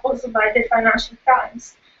acknowledged also by the Financial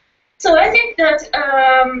Times. So I think that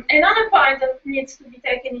another point that needs to be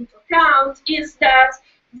taken into account is that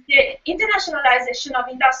the internationalization of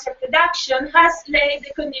industrial production has laid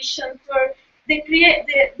the condition for the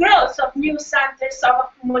growth of new centers of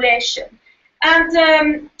accumulation.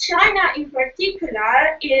 And China in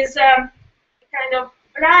particular is kind of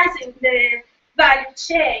rising the value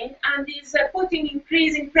chain and is putting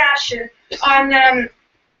increasing pressure on the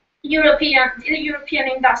European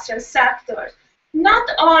industrial sector. Not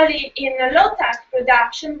only in low-tech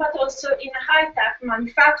production, but also in high-tech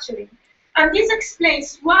manufacturing. And this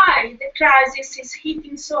explains why the crisis is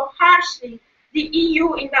hitting so harshly the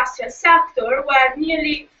EU industrial sector, where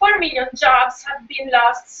nearly 4 million jobs have been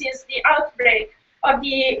lost since the outbreak of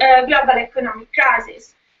the global economic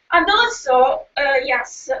crisis. And also,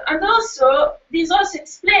 this also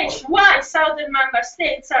explains why southern member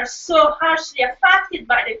states are so harshly affected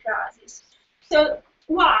by the crisis. So,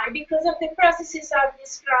 why? Because of the processes I've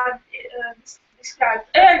described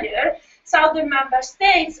earlier, southern member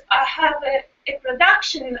states have a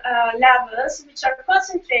production levels which are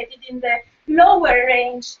concentrated in the lower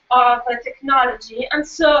range of technology, and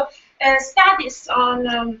so studies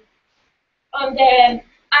on the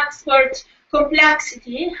export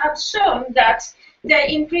complexity have shown that they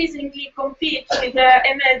increasingly compete with the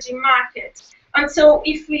emerging markets. And so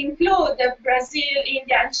if we include Brazil,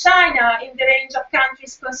 India, and China in the range of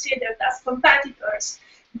countries considered as competitors,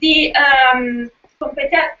 the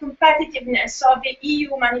competitiveness of the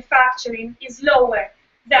EU manufacturing is lower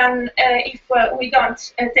than if we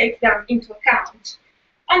don't take them into account.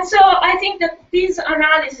 And so I think that this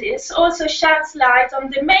analysis also sheds light on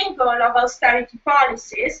the main goal of austerity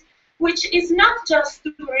policies, which is not just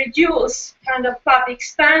to reduce kind of public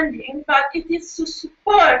spending, but it is to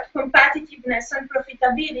support competitiveness and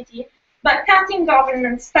profitability by cutting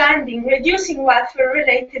government spending, reducing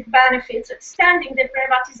welfare-related benefits, extending the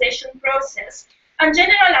privatization process, and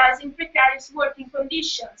generalizing precarious working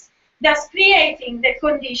conditions, thus creating the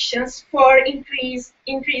conditions for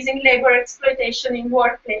increasing labor exploitation in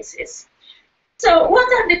workplaces. So what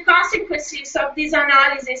are the consequences of this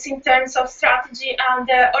analysis in terms of strategy and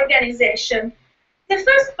organization? The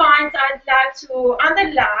first point I'd like to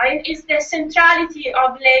underline is the centrality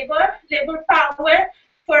of labor power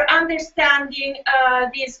for understanding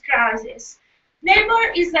this crisis.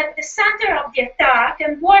 Labor is at the center of the attack,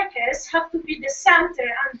 and workers have to be the center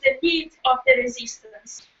and the lead of the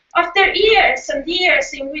resistance. After years and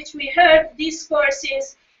years in which we heard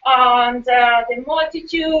discourses on the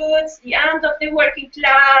multitudes, the end of the working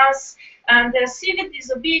class, and the civic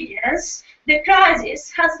disobedience, the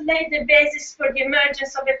crisis has laid the basis for the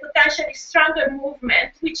emergence of a potentially stronger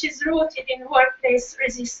movement which is rooted in workplace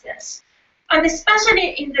resistance. And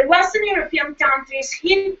especially in the Western European countries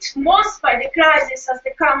hit most by the crisis, as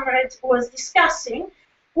the comrade was discussing,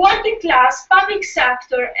 working class, public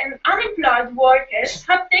sector, and unemployed workers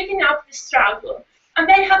have taken up the struggle, and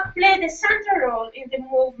they have played a central role in the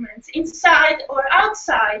movements, inside or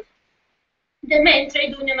outside the main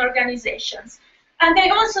trade union organizations. And they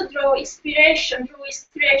also drew inspiration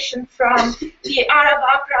from the Arab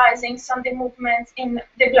uprisings and the movements in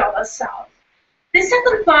the global south. The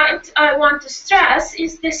second point I want to stress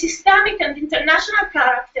is the systemic and international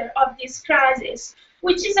character of this crisis,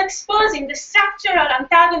 which is exposing the structural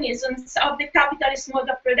antagonisms of the capitalist mode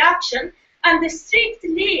of production and the strict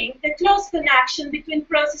link, the close connection between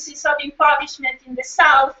processes of impoverishment in the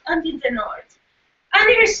south and in the north. And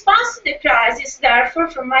the response to the crisis, therefore,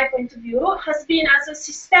 from my point of view, has been as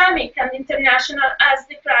systemic and international as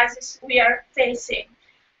the crisis we are facing.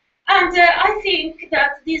 And I think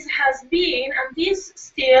that this has been, and is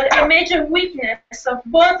still, a major weakness of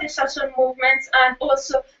both the social movements and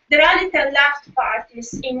also the radical left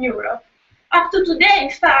parties in Europe. Up to today,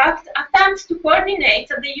 in fact, attempts to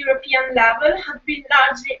coordinate at the European level have been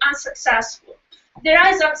largely unsuccessful. The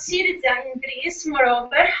rise of Syriza in Greece,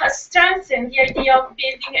 moreover, has strengthened the idea of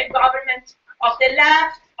building a government of the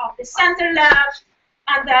left, of the center-left,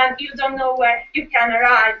 and then you don't know where you can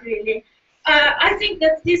arrive, really. I think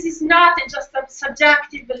that this is not just a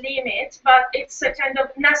subjective limit, but it's a kind of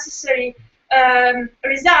necessary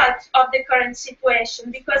result of the current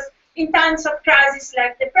situation, because in times of crisis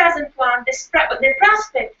like the present one, the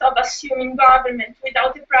prospect of assuming government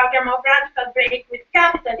without a program of radical break with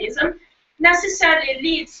capitalism necessarily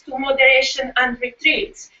leads to moderation and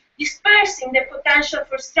retreats, dispersing the potential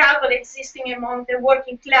for struggle existing among the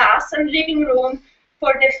working class and leaving room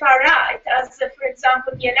for the far right, as, for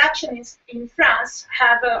example, the elections in France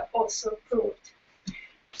have also proved.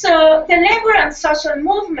 So the labor and social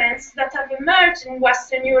movements that have emerged in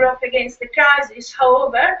Western Europe against the crisis,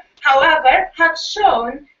 however, have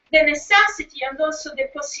shown the necessity and also the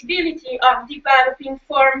possibility of developing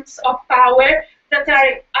forms of power that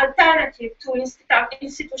are alternative to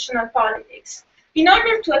institutional politics. In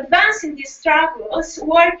order to advance in these struggles,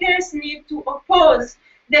 workers need to oppose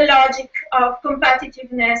the logic of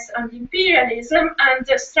competitiveness and imperialism and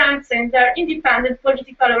strengthen their independent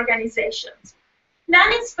political organizations.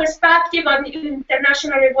 Lenin's perspective on the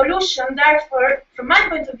international revolution, therefore, from my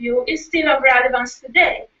point of view, is still of relevance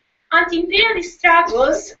today. Anti-imperialist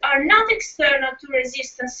struggles are not external to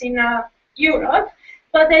resistance in Europe,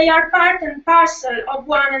 but they are part and parcel of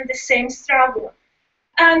one and the same struggle.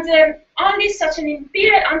 And only such an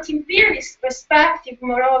anti-imperialist perspective,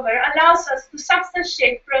 moreover, allows us to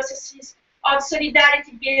substantiate processes of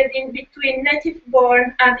solidarity building between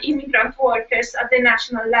native-born and immigrant workers at the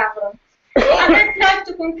national level. And I'd like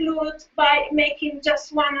to conclude by making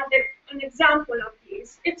just an example of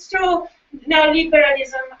this. It's true,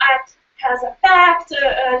 neoliberalism has attacked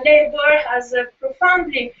labor, has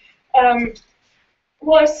profoundly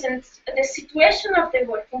worsened the situation of the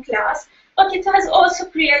working class, but it has also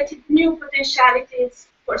created new potentialities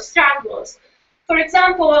for struggles. For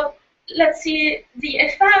example, let's see the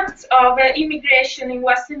effects of immigration in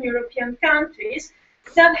Western European countries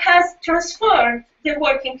that has transformed the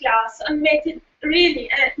working class and made it really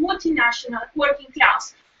a multinational working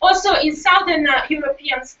class. Also in Southern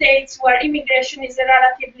European states where immigration is a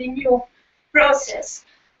relatively new process.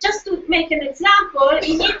 Just to make an example,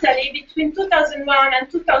 in Italy between 2001 and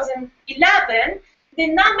 2011, the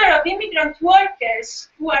number of immigrant workers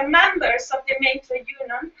who are members of the main trade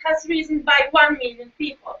union has risen by 1 million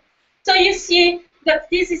people. So you see that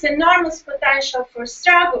this is enormous potential for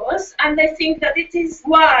struggles, and I think that it is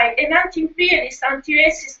why an anti-imperialist,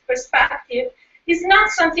 anti-racist perspective is not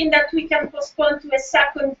something that we can postpone to a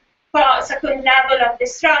second level of the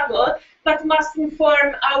struggle, but must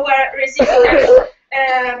inform our resistance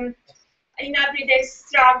in everyday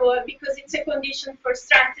struggle, because it's a condition for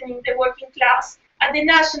strengthening the working class at the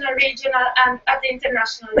national, regional, and at the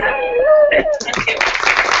international level. Thank you.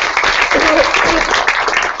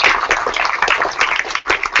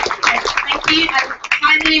 Thank you. And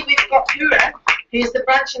finally, we've got Hura, who's the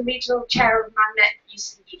branch and regional chair of Magnet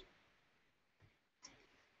UCD.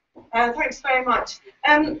 Thanks very much.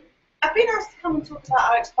 I've been asked to come and talk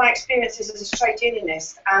about my experiences as a trade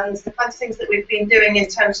unionist and the kinds of things that we've been doing in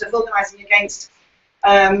terms of organising against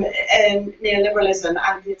neoliberalism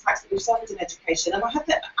and the attacks that we've suffered in education. And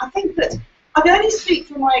I think that I can only speak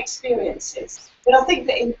from my experiences. But I think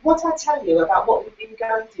that in what I tell you about what we've been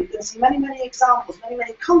going through, you can see many, many examples, many,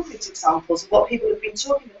 many concrete examples of what people have been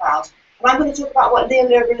talking about. And I'm going to talk about what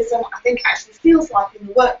neoliberalism, I think, actually feels like in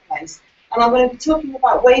the workplace. And I'm going to be talking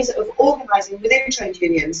about ways of organising within trade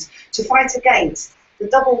unions to fight against the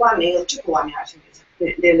double whammy, or triple whammy actually, is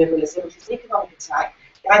neoliberalism, which is the economic attack,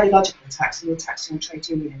 the ideological attacks, and the attacks on trade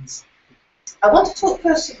unions. I want to talk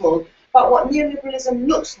first of all about what neoliberalism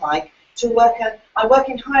looks like to work at. I work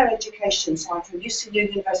in higher education, so I'm from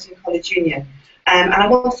UCU, University and College Union, and I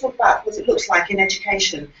want to talk about what it looks like in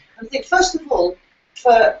education. And I think first of all,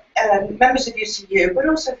 for members of UCU, but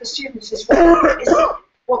also for students as well, is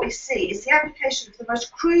what we see is the application of the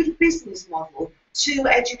most crude business model to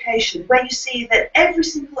education, where you see that every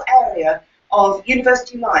single area of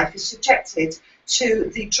university life is subjected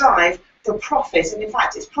to the drive for profit, and in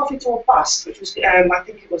fact it's profit or bust, which was, I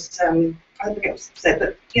think it was, I forget what it said,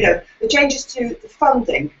 but you know, the changes to the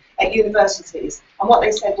funding at universities, and what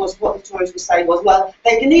they said was, what the Tories were saying was, well,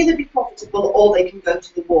 they can either be profitable or they can go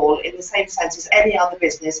to the wall in the same sense as any other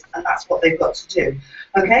business, and that's what they've got to do.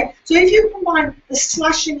 Okay, so if you combine the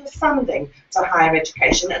slashing of funding to higher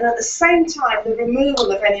education, and at the same time the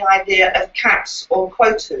removal of any idea of caps or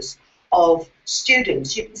quotas of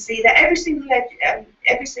students, you can see that every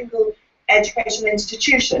single educational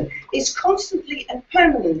institution is constantly and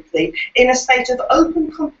permanently in a state of open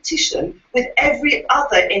competition with every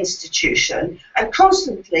other institution, and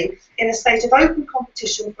constantly in a state of open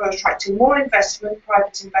competition for attracting more investment,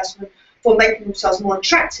 private investment, for making themselves more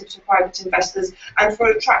attractive to private investors, and for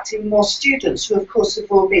attracting more students who of course have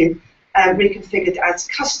all been reconfigured as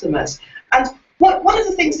customers. And one of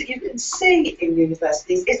the things that you can see in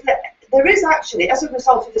universities is that there is actually, as a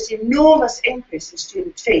result of this enormous increase in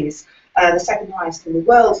student fees, the second highest in the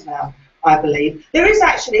world now, I believe, there is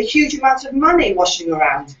actually a huge amount of money washing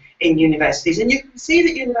around in universities, and you can see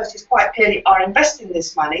that universities quite clearly are investing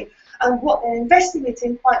this money, and what they're investing it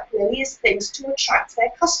in quite clearly is things to attract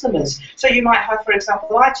their customers. So you might have, for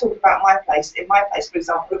example, I talk about my place, for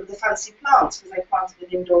example, the fancy plants, because they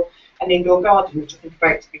planted an indoor garden, which I think is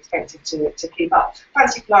very expensive to keep up.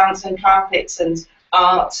 Fancy plants and carpets and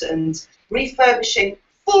art and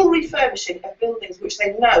full refurbishing of buildings which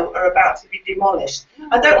they know are about to be demolished.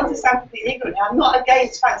 I don't want to sound completely ignorant. I'm not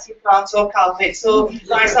against fancy plants or carpets or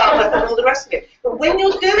nice artwork and all the rest of it. But when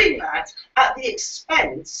you're doing that at the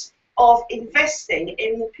expense of investing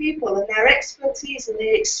in the people and their expertise and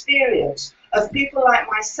the experience of people like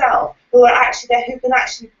myself who are actually there, who can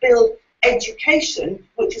actually build education,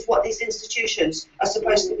 which is what these institutions are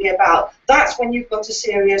supposed to be about, that's when you've got a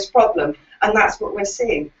serious problem, and that's what we're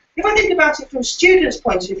seeing. If I think about it from students'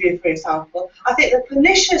 point of view, for example, I think the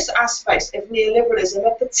pernicious aspects of neoliberalism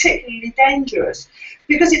are particularly dangerous,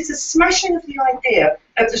 because it's a smashing of the idea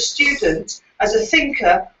of the student as a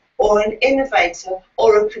thinker or an innovator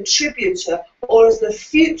or a contributor or as the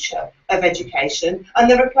future of education,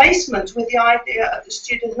 and the replacement with the idea of the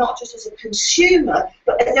student not just as a consumer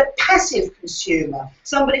but as a passive consumer,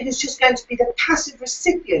 somebody who's just going to be the passive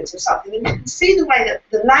recipient of something. And you can see the way that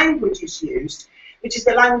the language is used, which is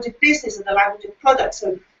the language of business and the language of product.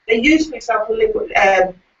 So they use, for example, they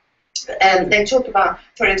talk about,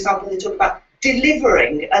 for example, they talk about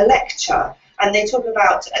delivering a lecture, and they talk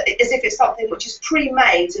about as if it's something which is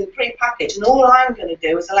pre-made and pre-packaged, and all I'm going to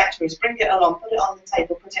do as a lecturer is bring it along, put it on the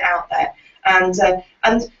table, put it out there. And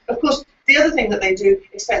of course, the other thing that they do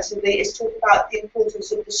extensively is talk about the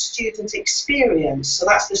importance of the student experience. So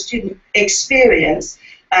that's the student experience,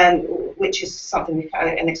 which is something,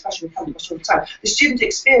 an expression we come across all the time. The student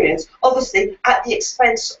experience, obviously, at the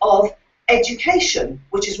expense of education,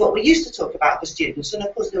 which is what we used to talk about for students. And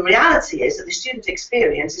of course, the reality is that the student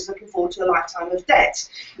experience is looking forward to a lifetime of debt,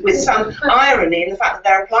 with some irony in the fact that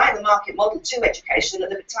they're applying the market model to education at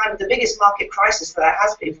the time of the biggest market crisis that there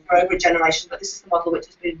has been for over a generation. But this is the model which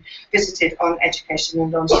has been visited on education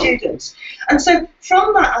and on students. And so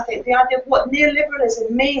from that, I think the idea of what neoliberalism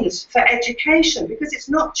means for education, because it's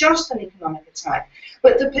not just an economic attack,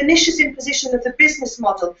 but the pernicious imposition of the business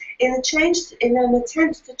model in an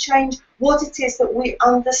attempt to change what it is that we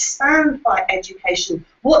understand by education.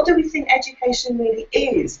 What do we think education really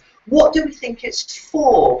is? What do we think it's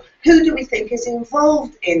for? Who do we think is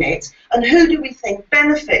involved in it? And who do we think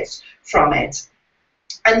benefits from it?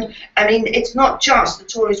 And I mean, it's not just the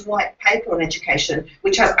Tories' white paper on education,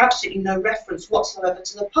 which has absolutely no reference whatsoever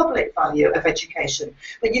to the public value of education.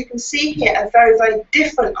 But you can see here a very, very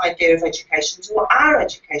different idea of education to what our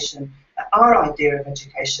idea of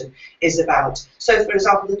education is about. So, for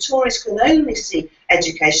example, the Tories can only see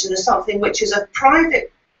education as something which is a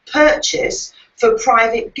private purchase for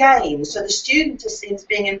private gain. So the student is seen as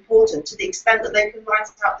being important to the extent that they can write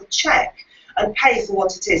out the cheque and pay for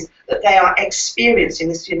what it is that they are experiencing,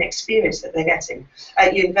 the student experience that they're getting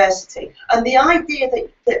at university. And the idea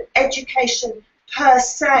that education per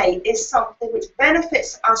se is something which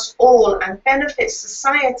benefits us all and benefits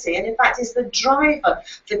society, and in fact is the driver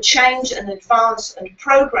for change and advance and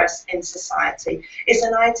progress in society, is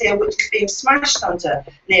an idea which is being smashed under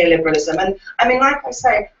neoliberalism. And I mean, like I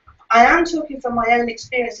say, I am talking from my own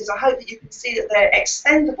experiences. I hope that you can see that they're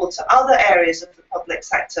extendable to other areas of the public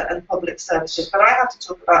sector and public services, but I have to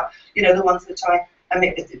talk about, you know, the ones which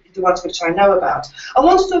the ones which I know about. I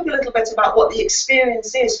want to talk a little bit about what the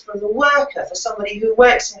experience is for the worker, for somebody who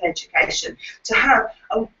works in education, to have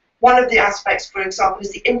one of the aspects, for example,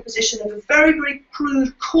 is the imposition of a very, very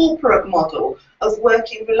crude corporate model of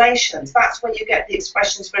working relations. That's where you get the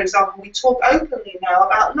expressions, for example, we talk openly now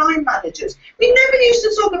about line managers. We never used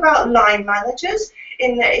to talk about line managers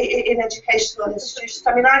in educational institutions.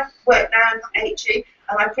 I mean, I work now in HE,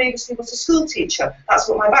 and I previously was a school teacher. That's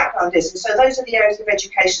what my background is. And so those are the areas of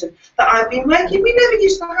education that I've been working. We never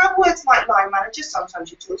used to have words like line managers.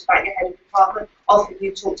 Sometimes you talked about your head of department. Often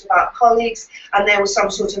you talked about colleagues. And there was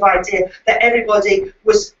some sort of idea that everybody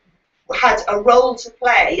had a role to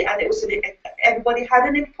play, and it was everybody had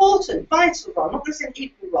an important, vital role, not just an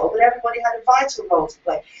equal role, but everybody had a vital role to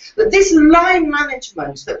play. But this line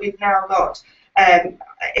management that we've now got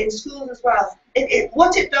in schools as well,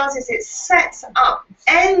 what it does is it sets up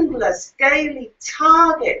endless daily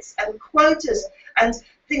targets and quotas and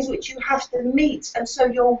things which you have to meet, and so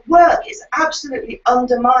your work is absolutely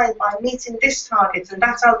undermined by meeting this target and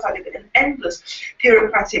that target in endless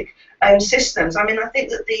bureaucratic systems. I mean, I think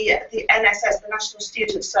that the NSS, the National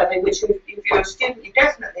Student Survey, which if you're a student you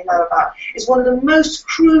definitely know about, is one of the most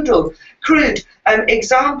crude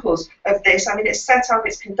examples of this. I mean, it's set up,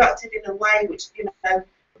 it's conducted in a way which, you know,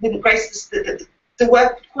 wouldn't grace the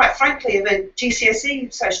work, quite frankly, of a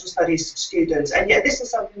GCSE social studies student, and yet this is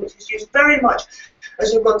something which is used very much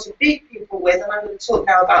as a rod to beat people with. And I'm going to talk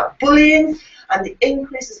now about bullying and the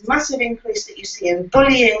increase, this massive increase that you see in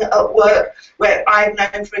bullying at work, where I've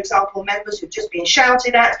known, for example, members who've just been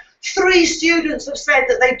shouted at. 3 students have said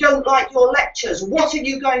that they don't like your lectures. What are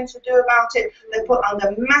you going to do about it? They're put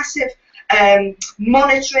under massive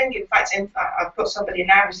monitoring. In fact, I've got somebody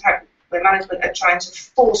now who's had where management are trying to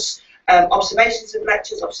force observations of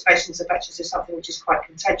lectures. Observations of lectures is something which is quite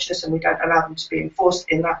contentious, and we don't allow them to be enforced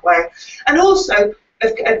in that way. And also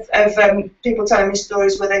of people telling me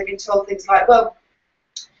stories where they've been told things like, well,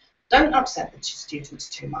 don't upset the students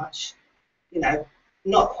too much. You know,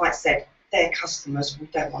 not quite said they're customers, we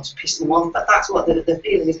don't want to piss them off, but that's what the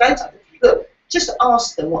feeling is. Don't look, just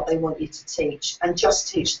ask them what they want you to teach and just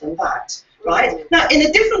teach them that. Right? Now, in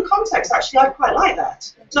a different context, actually, I quite like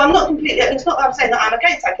that. So I'm not completely, it's not that I'm saying that I'm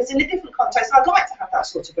against that, because in a different context, I'd like to have that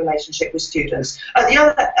sort of relationship with students. On the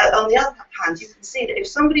other hand, you can see that if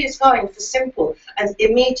somebody is going for simple and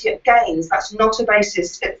immediate gains, that's not a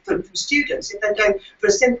basis for students. If they're going for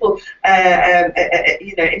a simple,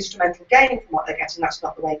 you know, instrumental gain from what they're getting, that's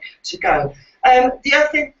not the way to go. The other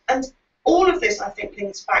thing, and all of this, I think,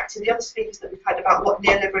 links back to the other speakers that we've had about what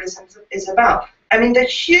neoliberalism is about. I mean, the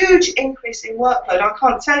huge increase in workload, I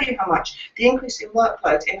can't tell you how much, the increase in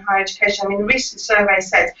workload in higher education. I mean, a recent survey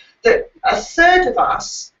said that 1/3 of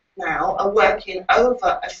us now are working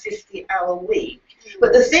over a 50-hour week.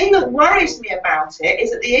 But the thing that worries me about it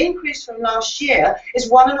is that the increase from last year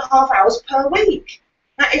is 1.5 hours per week.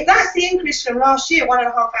 Now, if that's the increase from last year,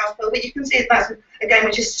 1.5 hours per week, you can see that that's, again,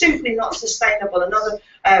 which is simply not sustainable. Another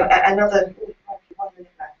 1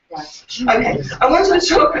 minute left. Right. Okay. I wanted to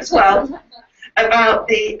talk as well about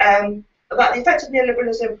the effect of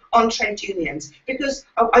neoliberalism on trade unions, because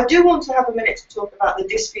I do want to have a minute to talk about the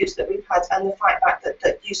disputes that we've had and the fight back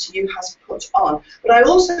that UCU has put on. But I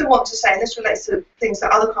also want to say, and this relates to things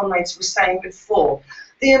that other comrades were saying before,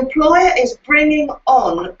 the employer is bringing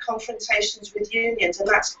on confrontations with unions, and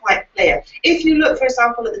that's quite clear. If you look, for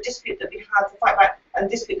example, at the dispute that we had, the fight back and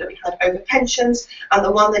dispute that we had over pensions, and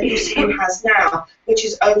the one that UCU has now, which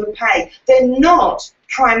is over pay, they're not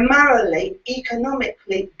primarily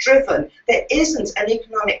economically driven. There isn't an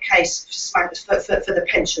economic case for the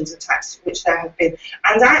pensions attacks, which there have been.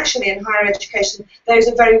 And actually, in higher education, there is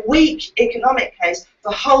a very weak economic case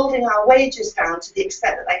for holding our wages down to the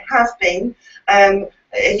extent that they have been.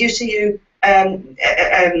 UCU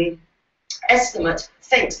estimate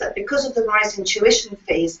thinks that because of the rise in tuition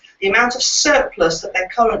fees, the amount of surplus that there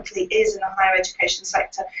currently is in the higher education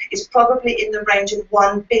sector is probably in the range of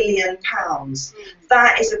 £1 billion.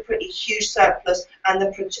 That is a pretty huge surplus, and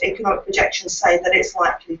the economic projections say that it's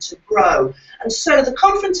likely to grow. And so the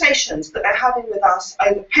confrontations that they're having with us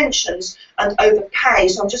over pensions and over pay,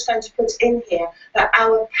 so I'm just going to put in here that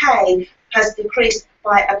our pay has decreased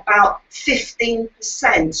by about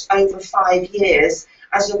 15% over 5 years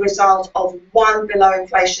as a result of one below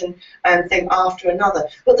inflation thing after another.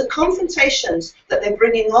 But the confrontations that they're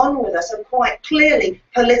bringing on with us are quite clearly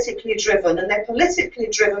politically driven, and they're politically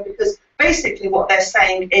driven because basically what they're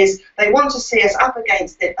saying is they want to see us up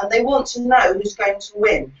against it, and they want to know who's going to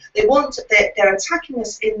win. They're attacking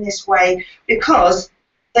us in this way because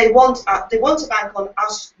they want to bank on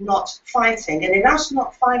us not fighting, and in us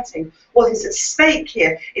not fighting, what is at stake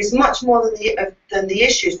here is much more than the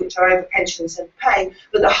issues which are over pensions and pay,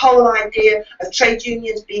 but the whole idea of trade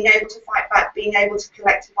unions being able to fight back, being able to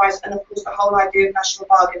collectivise, and of course the whole idea of national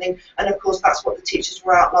bargaining, and of course that's what the teachers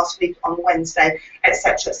were out last week on Wednesday,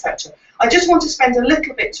 etc., etc. I just want to spend a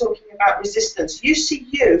little bit talking about resistance.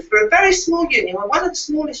 UCU, for a very small union, or one of the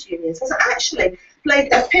smallest unions, has actually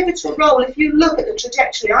played a pivotal role. If you look at the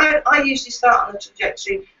trajectory, I usually start on the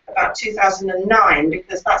trajectory about 2009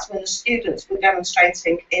 because that's when the students were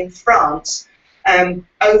demonstrating in France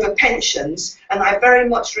over pensions, and I very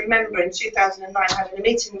much remember in 2009 having a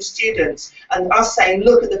meeting with students and us saying,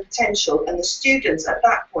 look at the potential, and the students at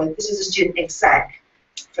that point, this is a student exec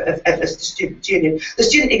of the student union, the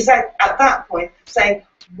student exec at that point saying,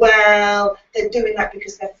 well, they're doing that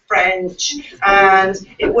because they're French, and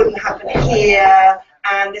it wouldn't happen here,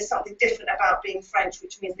 and there's something different about being French,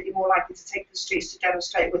 which means that you're more likely to take the streets to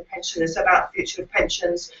demonstrate with pensioners about the future of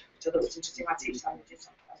pensions, which I thought was interesting. I teach languages, so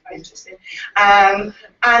that was very interesting.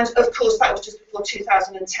 And of course, that was just before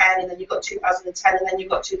 2010, and then you got 2010, and then you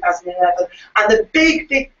got 2011, and the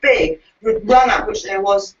big run-up which there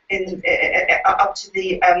was in up to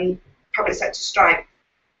the public sector strike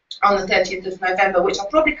on the 30th of November, which I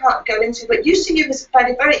probably can't go into, but UCU has played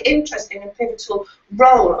a very interesting and pivotal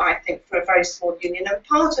role, I think, for a very small union, and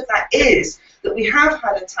part of that is that we have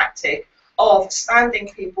had a tactic of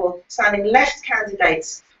standing left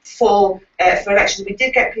candidates for elections. We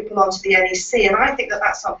did get people onto the NEC, and I think that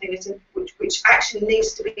that's something which actually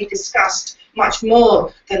needs to be discussed much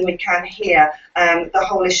more than we can here, the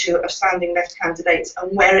whole issue of standing left candidates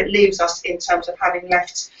and where it leaves us in terms of having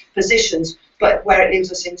left positions, but where it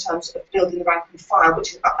leaves us in terms of building the rank and file,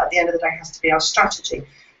 which at the end of the day has to be our strategy.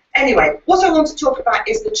 Anyway, what I want to talk about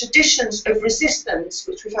is the traditions of resistance,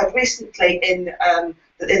 which we've had recently in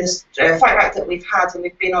this fight back that we've had, and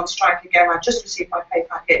we've been on strike again. I just received my pay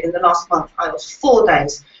packet in the last month. I lost 4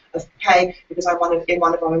 days of pay because I'm in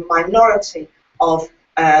one of a minority of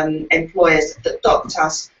employers that docked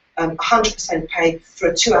us 100% pay for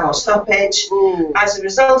a 2-hour stoppage. Ooh. As a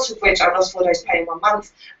result of which I lost 4 days pay in 1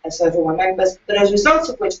 month, and so have all my members, but as a result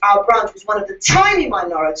of which our branch was one of the tiny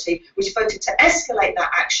minority which voted to escalate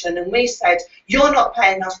that action, and we said, you're not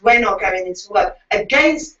paying us, we're not going into work,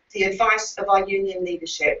 against the advice of our union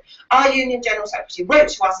leadership. Our union general secretary wrote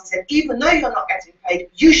to us and said, even though you're not getting paid,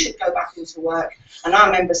 you should go back into work, and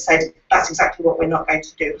our members said, that's exactly what we're not going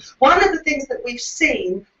to do. One of the things that we've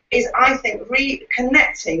seen is, I think,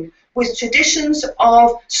 reconnecting with traditions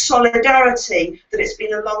of solidarity that it's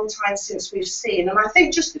been a long time since we've seen. And I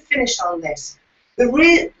think, just to finish on this,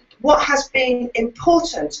 what has been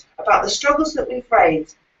important about the struggles that we've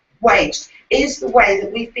waged is the way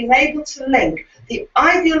that we've been able to link the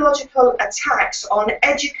ideological attacks on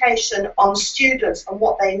education, on students and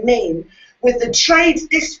what they mean, with the trade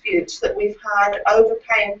disputes that we've had over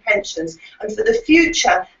pay and pensions. And for the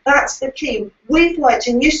future, that's the key. We've worked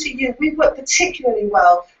in UCU, we've worked particularly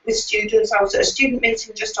well with students. I was at a student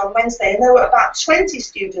meeting just on Wednesday, and there were about 20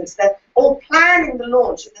 students there, all planning the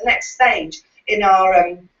launch of the next stage in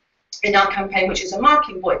our campaign, which is a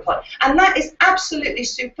marking boycott. And that is absolutely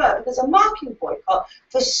superb, because a marking boycott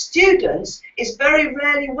for students is very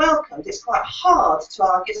rarely welcomed. It's quite hard to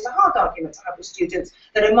argue, it's a hard argument to have with students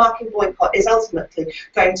that a marking boycott is ultimately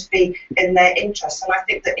going to be in their interests. And I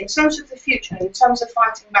think that in terms of the future, in terms of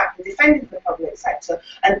fighting back and defending the public sector,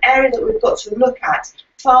 an area that we've got to look at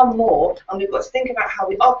far more, and we've got to think about how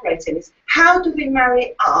we operate in, is how do we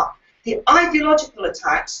marry up the ideological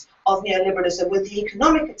attacks of neoliberalism with the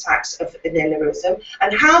economic attacks of neoliberalism,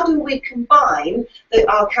 and how do we combine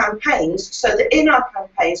our campaigns so that in our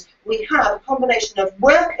campaigns we have a combination of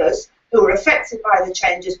workers who are affected by the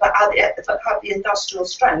changes but have the industrial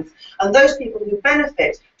strength, and those people who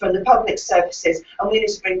benefit from the public services, and we need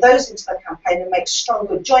to bring those into the campaign and make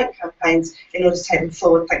stronger joint campaigns in order to take them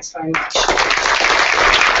forward. Thanks very much.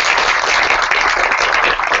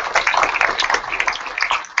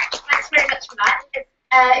 Thanks very much for that.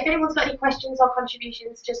 If anyone's got any questions or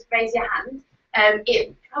contributions, just raise your hand.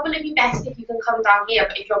 It'd probably be best if you can come down here,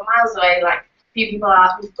 but if you're miles away, like a few people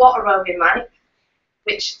are, we've got a roving mic,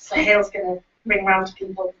 which Sahil's going to bring round to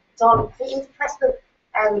people. Don, can you press the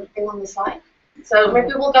thing on the slide? So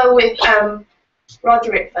maybe we'll go with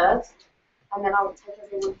Roderick first, and then I'll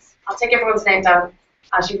take everyone's name down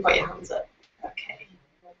as you put your hands up. Okay.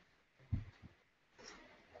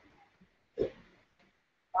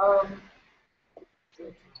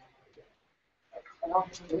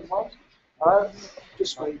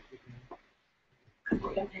 Just wait.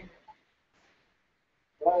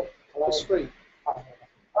 Just wait.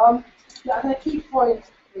 Yeah, and the key point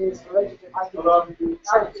is related to Hello?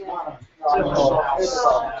 Is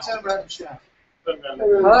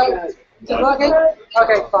it working?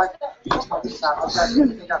 Okay, fine.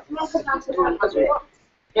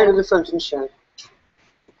 Go to the front and show.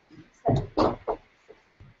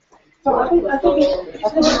 So I think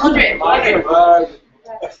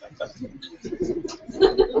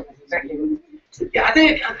Yeah, I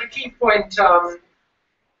think the key point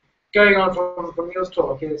going on from Neil's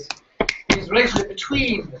talk is the relationship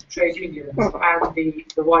between trade unions and the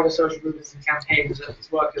wider social movements and campaigns that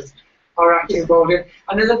workers are actually involved in.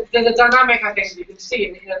 And there's a dynamic, I think, that you can see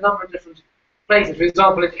in a number of different places. For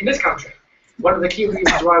example, in this country, one of the key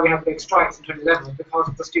reasons why we have big strikes in 2011 was because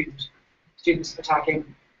of the students attacking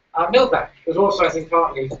Millbank. It was also, I think,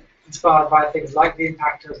 partly inspired by things like the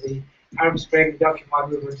impact of the Arab Spring, the Occupy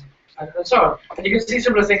movement, and so on. And you can see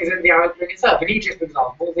similar things in the Arab Spring itself. In Egypt, for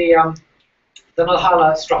example, the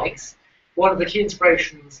Malhala strikes, one of the key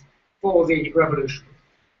inspirations for the revolution,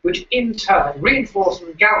 which in turn reinforced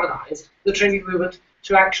and galvanized the trade union movement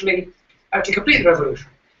to actually complete the revolution.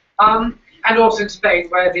 And also in Spain,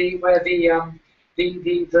 where the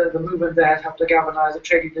movement there helped to galvanize the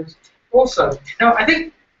trade unions also. Now, I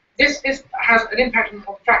think this has an impact on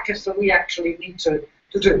practice that we actually need to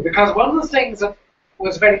do, because one of the things that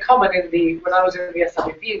was very common when I was in the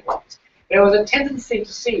SWP was there was a tendency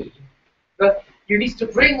to see that you need to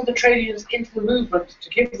bring the trade unions into the movement to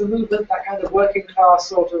give the movement that kind of working class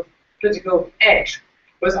sort of political edge.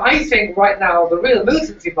 Whereas I think right now the real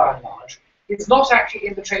militancy, by and large, is not actually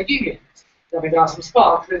in the trade unions. I mean, there are some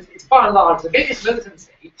sparks, but it's by and large the biggest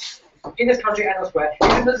militancy in this country and elsewhere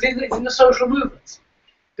is in the social movements.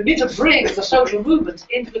 We need to bring the social movements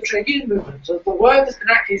into the trade union movement so that the workers can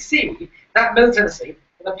actually see that militancy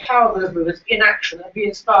and the power of those movements in action and be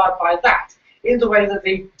inspired by that, in the way that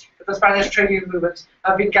the Spanish trade union movements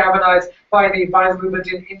have been galvanized by the movement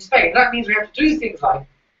in Spain. That means we have to do things like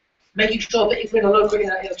making sure that if we're in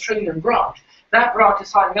a trade union branch, that branch is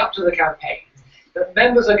signing up to the campaign, that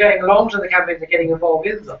members are going along to the campaign, they're getting involved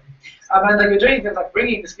in them, and then we're doing things like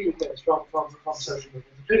bringing the speakers from social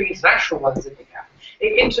movements, including international ones if we can,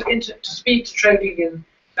 to speak to trade union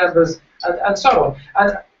members and so on,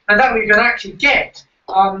 and that we can actually get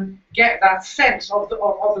that sense of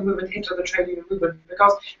the movement into the trade union movement,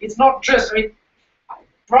 because it's not just, I mean,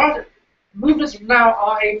 movements now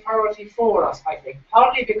are a priority for us, I think,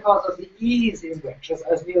 partly because of the ease in which,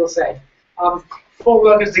 as Neil said, for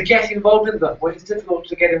workers to get involved in them when it's difficult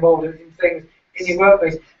to get involved in things in your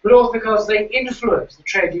workplace, but also because they influence the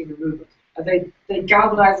trade union movement and they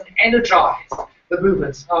galvanize and energize the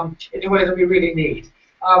movements in a way that we really need.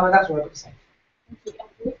 And that's what I've got to say.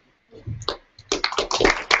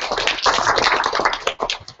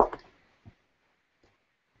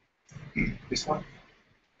 This one?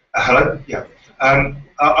 Hello? Yeah.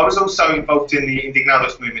 I was also involved in the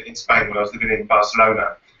Indignados movement in Spain when I was living in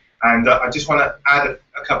Barcelona. And I just want to add a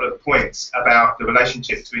couple of points about the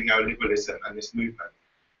relationship between neoliberalism and this movement.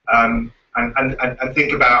 And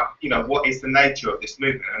think about, what is the nature of this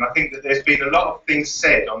movement. And I think that there's been a lot of things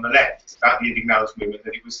said on the left about the Indignados movement,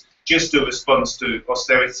 that it was just a response to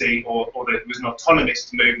austerity, or that it was an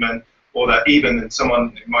autonomist movement, or that even, and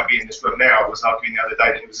someone who might be in this room now was arguing the other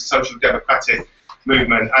day, that it was a social democratic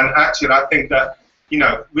movement. And actually, I think that,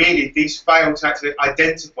 really these fail to actually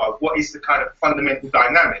identify what is the kind of fundamental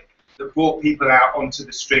dynamic that brought people out onto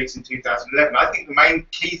the streets in 2011. I think the main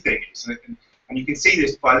key thing is, and you can see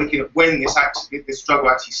this by looking at when this struggle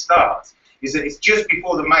actually starts, is that it's just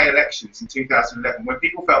before the May elections in 2011, when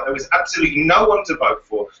people felt there was absolutely no one to vote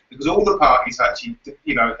for, because all the parties actually,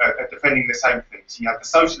 are defending the same things. You had the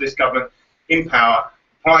socialist government in power,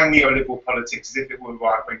 applying neoliberal politics as if it were a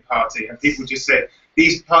right-wing party, and people just said,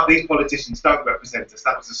 these politicians don't represent us.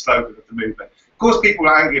 That was the slogan of the movement. Of course, people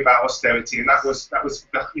were angry about austerity, and that was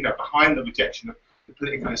behind the rejection of the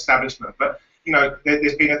political establishment. But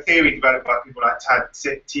there's been a theory developed by people like Tad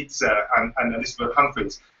Tietze and Elizabeth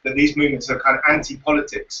Humphreys that these movements are kind of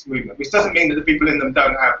anti-politics movement, which doesn't mean that the people in them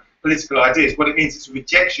don't have political ideas. What it means is a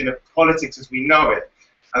rejection of politics as we know it,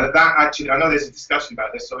 and that actually, I know there's a discussion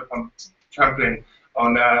about this, so if I'm trampling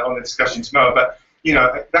on the discussion tomorrow, but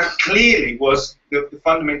that clearly was the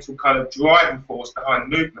fundamental kind of driving force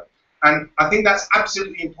behind the movement. And I think that's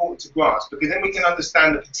absolutely important to grasp, because then we can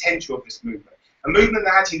understand the potential of this movement. A movement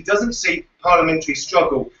that actually doesn't see parliamentary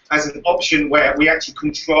struggle as an option where we actually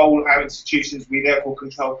control our institutions, we therefore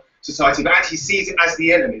control society, but actually sees it as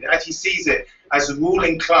the enemy, that actually sees it as a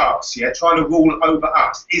ruling class, yeah, trying to rule over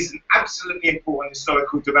us, is an absolutely important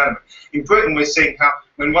historical development. In Britain, we're seeing how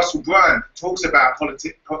when Russell Brand talks about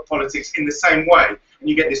politics in the same way, and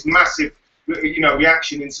you get this massive,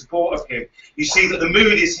 reaction in support of him, you see that the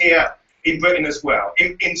mood is here in Britain as well.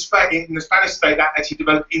 In Spain, in the Spanish state, that actually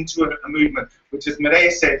developed into a movement, which, as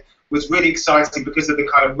Maria said, was really exciting because of the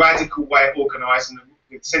kind of radical way it organised and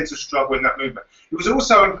the sense of struggle in that movement. It was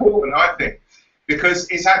also important, I think, because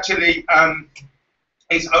it's actually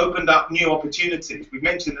it's opened up new opportunities. We've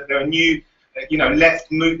mentioned that there are new,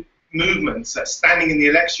 left movements that are standing in the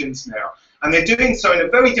elections now, and they're doing so in a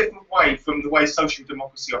very different way from the way social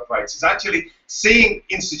democracy operates. It's actually seeing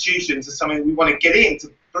institutions as something we want to get in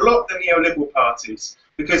to block the neoliberal parties,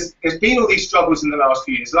 because there's been all these struggles in the last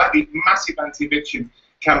few years, like the massive anti-eviction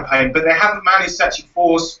campaign, but they haven't managed to actually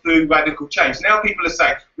force through radical change. Now people are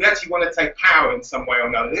saying we actually want to take power in some way or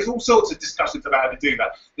another. There's all sorts of discussions about how to do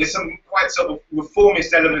that. There's some quite sort of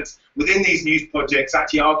reformist elements within these news projects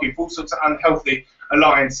actually arguing for all sorts of unhealthy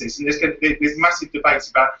alliances, and there's massive debates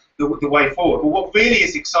about the way forward. But what really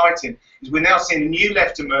is exciting is we're now seeing a new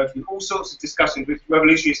left emerge with all sorts of discussions which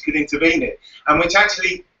revolutionaries could intervene in, and which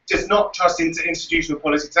actually does not trust into institutional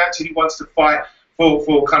politics, actually wants to fight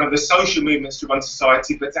for kind of the social movements to run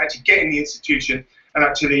society, but to actually get in the institution and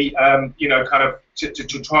actually,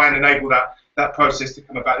 to try and enable that process to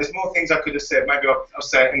come about. There's more things I could have said. Maybe I'll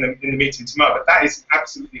say it in the meeting tomorrow. But that is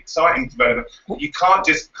absolutely exciting development. You can't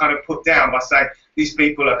just kind of put down by saying these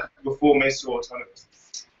people are reformists or autonomous.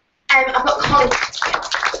 I've got Colin.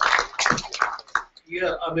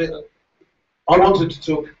 Yeah, I mean, I wanted to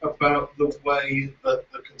talk about the way that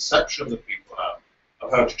the conception that people have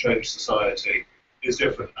of how to change society is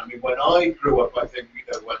different. I mean, when I grew up, I think,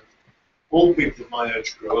 when all people of my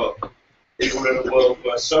age grew up, we were in a world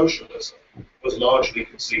where socialism was largely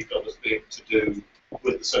conceived of as being to do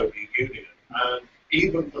with the Soviet Union. And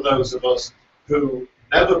even for those of us who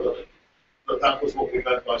never believed that that was what we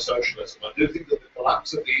meant by socialism, I do think that the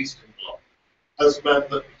collapse of the Eastern Bloc has meant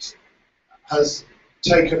that, has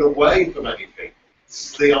taken away from many people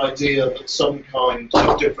the idea that some kind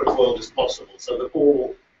of different world is possible, so that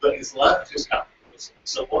all that is left is capitalism.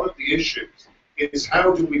 So one of the issues is,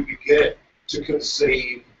 how do we begin to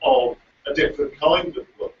conceive of a different kind of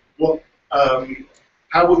world?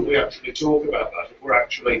 How would we actually talk about that if we're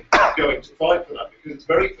actually going to fight for that? Because it's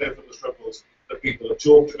very clear from the struggles that people have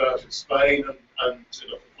talked about in Spain and in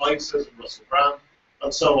other places, and Russell Brand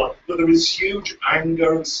and so on, that there is huge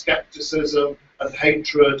anger and scepticism and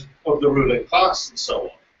hatred of the ruling class and so on.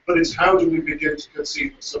 But it's, how do we begin to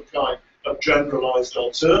conceive of some kind of generalised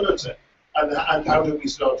alternative? And how do we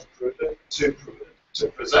start to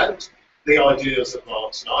present the ideas of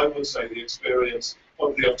Marx, and I would say the experience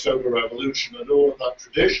of the October Revolution and all of that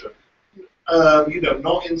tradition,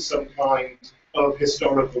 not in some kind of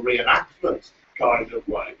historical reenactment kind of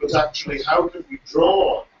way, but actually how could we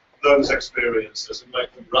draw those experiences and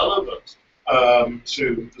make them relevant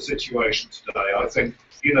to the situation today? I think,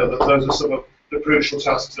 that those are some of the crucial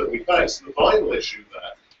tasks that we face. The final issue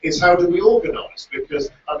there is, how do we organise? Because,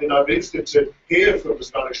 I mean, I'm interested to hear from the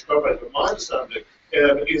Spanish government, but my understanding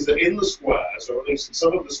is that in the squares, or at least in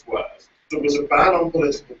some of the squares, there was a ban on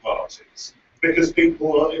political parties, because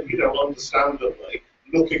people are, understandably,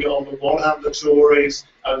 looking at, on the one hand, the Tories,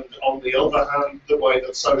 and on the other hand, the way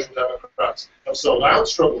that Social Democrats have sold out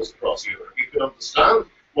struggles across Europe. You can understand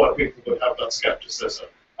why people would have that scepticism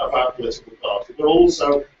about political parties, but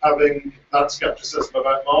also having that scepticism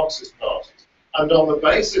about Marxist parties. And on the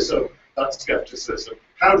basis of that scepticism,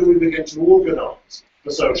 how do we begin to organise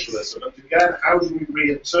for socialism? And again, how do we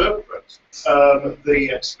reinterpret the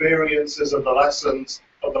experiences and the lessons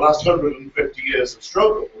of the last 150 years of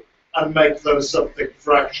struggle and make those something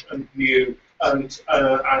fresh and new, and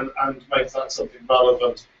make that something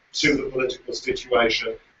relevant to the political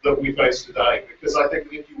situation that we face today? Because I think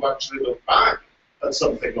if you actually look back at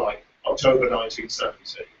something like October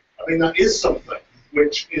 1970, I mean, that is something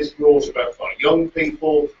which is brought about by young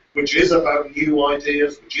people, which is about new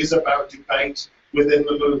ideas, which is about debate within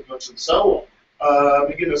the movement and so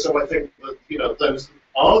on. So I think that those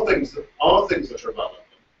are things that are relevant,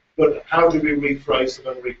 but how do we rephrase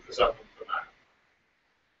them and represent them for now?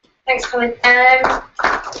 Thanks, Colin. Okay,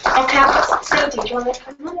 I've got Sadie. Do you want to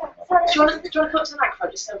come on? Do you want to come up to the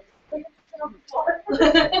microphone just so?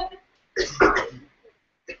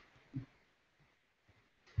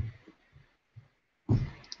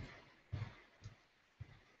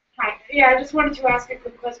 Hi. Yeah, I just wanted to ask a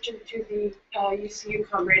quick question to the UCU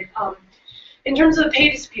comrade. In terms of the pay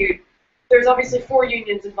dispute, there's obviously 4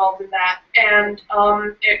 unions involved in that, and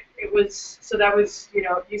it was, so that was, you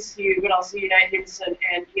know, UCU, but also United Unison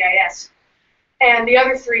and EIS. And the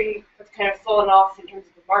other 3 have kind of fallen off in terms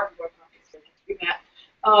of the market boycott, so I can't do that.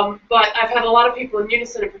 But I've had a lot of people in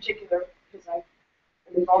Unison in particular, because I'm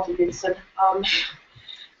involved in Unison,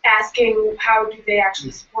 asking how do they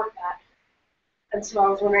actually support that. And so I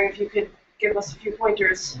was wondering if you could give us a few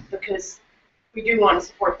pointers, because we do want to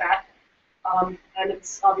support that. And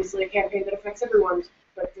it's obviously a campaign that affects everyone,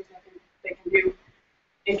 but there's nothing they can do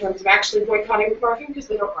in terms of actually boycotting parking, because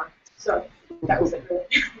they don't park. So that was it, really.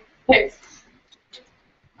 Thanks.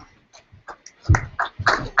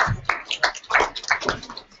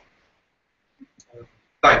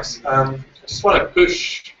 Thanks. I just want to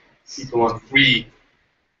push people on 3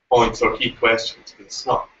 points or key questions, because it's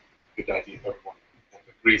not a good idea if everyone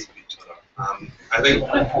agrees with each other. I think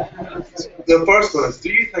the first one is,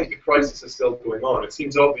 do you think the crisis is still going on? It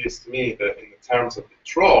seems obvious to me that in the terms of the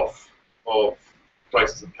trough of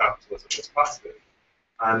crisis of capitalism, it's passive.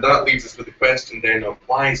 And that leaves us with the question then of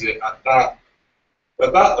why is it at that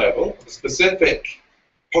level, a specific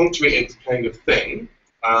punctuated kind of thing,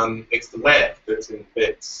 it's the left that's in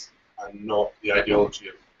bits and not the ideology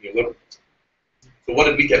of neoliberalism. So what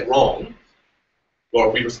did we get wrong? What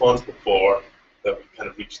are we responsible for that we kind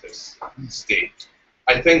of reached this state?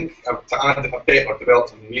 I think, to add a bit or develop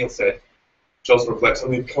something Neil said, which also reflects on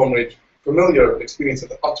the comrade familiar experience of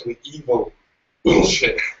the utterly evil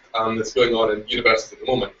bullshit that's going on in universities at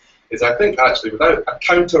the moment, is I think actually without a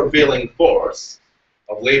countervailing force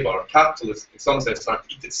of labour, capitalism in some sense starting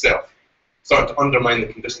to eat itself, starting to undermine the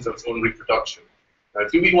conditions of its own reproduction. Now,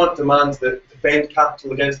 do we want demands that defend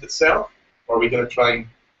capital against itself, or are we going to try and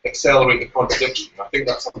accelerate the contradiction? I think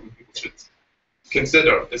that's something people should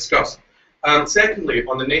consider, discuss. Secondly,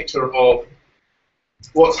 on the nature of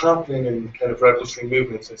what's happening in kind of revolutionary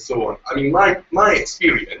movements and so on. I mean, my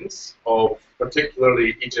experience of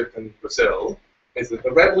particularly Egypt and Brazil is that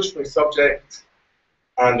the revolutionary subject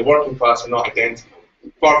and the working class are not identical.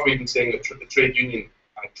 Far from even saying that the trade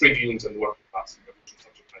unions and the working class are revolutionary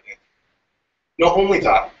subject are identical. Not only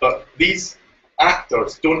that, but these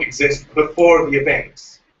actors don't exist before the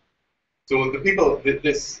events. So the people,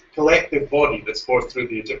 this collective body that's forced through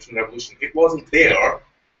the Egyptian revolution, it wasn't there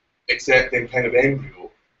except in kind of embryo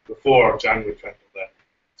before January 2011.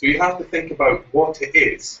 So you have to think about what it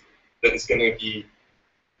is that is going to be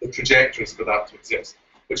the trajectories for that to exist.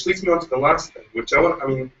 Which leads me on to the last thing, which I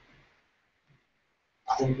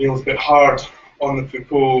think Neil's a bit hard on the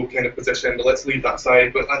Foucault kind of position, but let's leave that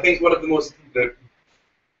aside. But I think one of the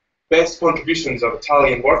best contributions of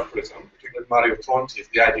Italian workerism, particularly Mario Tronti, is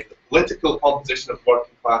the idea of the political composition of the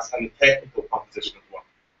working class and the technical composition of work.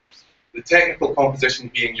 The technical composition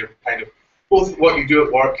being your kind of both what you do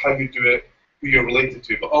at work, how you do it, who you're related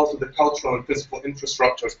to, but also the cultural and physical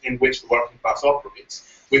infrastructures in which the working class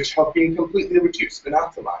operates, which have been completely reduced,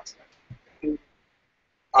 anatomized.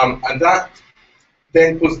 And that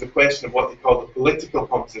then poses the question of what they call the political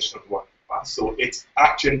composition of the working class. So it's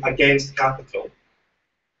action against capital,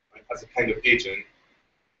 right, as a kind of agent.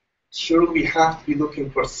 Surely we have to be looking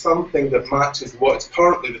for something that matches what is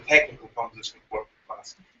currently the technical composition of the working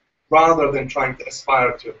class, rather than trying to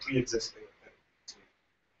aspire to a pre-existing thing.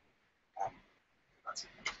 That's it.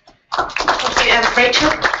 Okay,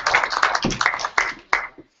 Rachel?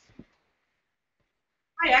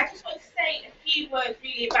 Hi, I just want to say a few words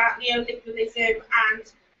really about neoliberalism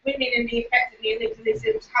and women and the effect that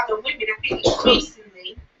neoliberalism had on women. I think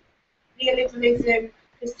recently neoliberalism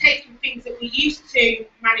has taken things that we used to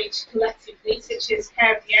manage collectively, such as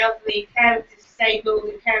care of the elderly, care of the disabled,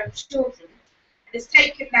 and care of children, and has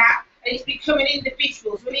taken that and it's become an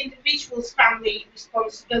individual's family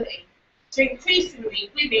responsibility. So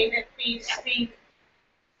increasingly, women have been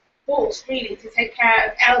forced really to take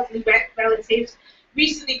care of elderly relatives.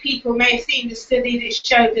 Recently, people may have seen the study that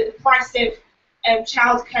showed that the price of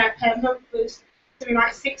childcare per month was something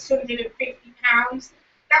like £650.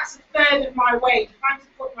 That's a third of my wage. If I'm to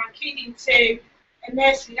put my kid into a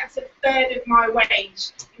nursery, that's a third of my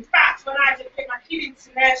wage. In fact, when I had to put my kid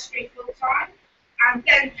into nursery full time and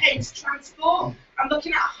then paying for transport, I'm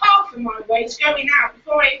looking at half of my wage going out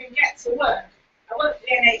before I even get to work. I work for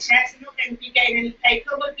the NHS, I'm not going to be getting any pay,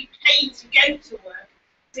 but I won't be paid to go to work.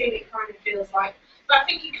 See what it kind of feels like. But I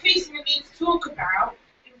think increasingly we need to talk about,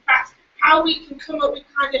 in fact, how we can come up with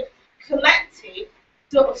kind of collective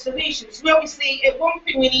sort of solutions. We obviously, one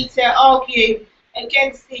thing we need to argue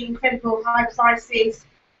against the incredible high prices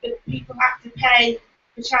that people have to pay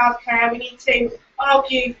for childcare. We need to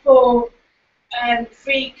argue for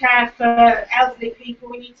free care for elderly people.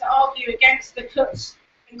 We need to argue against the cuts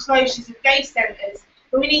and closures of day centres.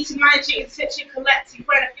 But we need to manage it in such a collective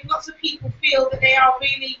way. I think lots of people feel that they are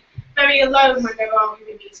really very alone when they're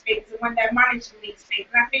arguing these things and when they're managing these things.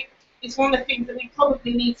 And I think it's one of the things that we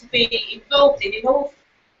probably need to be involved in all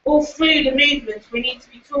through the movement. We need to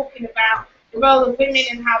be talking about the role of women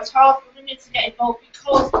and how it's hard for women to get involved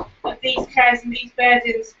because of these cares and these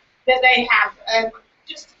burdens that they have.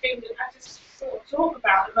 Just to think that I just sort of talk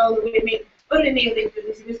about the role of women under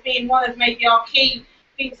neoliberalism as being one of maybe our key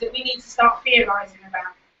things that we need to start theorising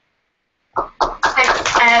about.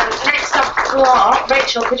 Thanks. Next up, floor,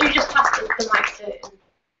 Rachel, could you just pass the mic to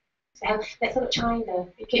let's have a China.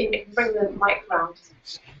 You can bring the mic round.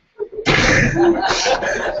 Okay.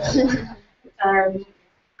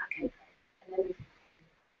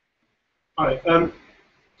 Hi.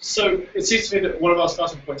 So it seems to me that one of our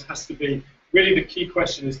starting points has to be really the key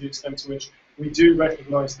question is the extent to which we do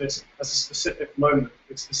recognise this as a specific moment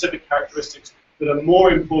with specific characteristics that are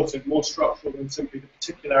more important, more structural than simply the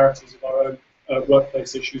particularities of our own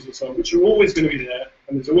workplace issues and so on, which are always going to be there,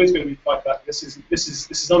 and there's always going to be fight back. This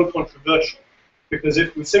is uncontroversial, because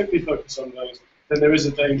if we simply focus on those, then there is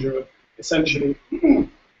a danger of essentially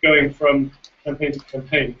going from campaign to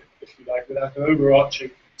campaign, if you like, without an overarching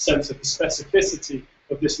sense of the specificity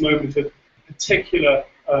of this moment of particular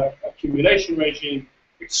accumulation regime,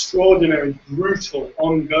 extraordinary, brutal,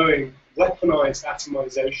 ongoing, weaponized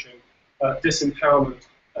atomization, disempowerment,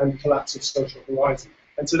 and collapse of social horizon.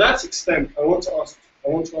 And to that extent, I want to ask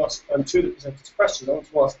two of the presenters questions. I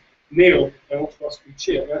want to ask Neil, and I want to ask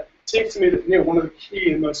Lucia. Now, it seems to me that, Neil, one of the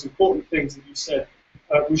key and most important things that you said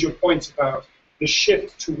was your point about the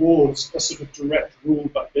shift towards a sort of direct rule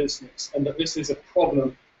by business, and that this is a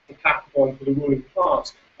problem for capital and for the ruling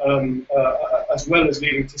class, as well as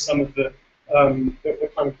leading to some of the kind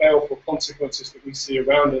of baleful consequences that we see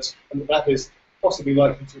around us, and that is possibly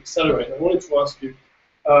likely to accelerate. And I wanted to ask you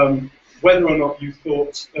whether or not you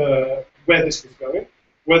thought where this was going,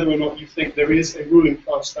 whether or not you think there is a ruling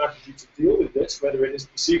class strategy to deal with this, whether it is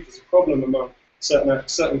perceived as a problem among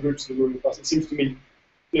certain groups of the ruling class. It seems to me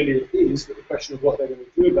clearly it is, but the question of what they're going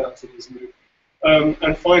to do about it is new.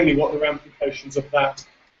 And finally, what the ramifications of that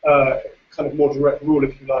kind of more direct rule,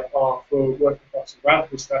 if you like, are for working class and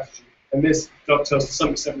radical strategy. And this dovetails to some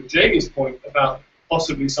extent with Jamie's point about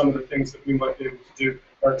possibly some of the things that we might be able to do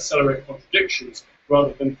are accelerate contradictions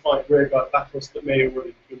rather than fight rearguard battles that may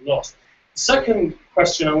already have been lost. The second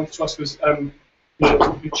question I wanted to ask was,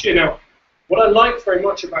 Lucia, now, what I liked very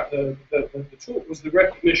much about the talk was the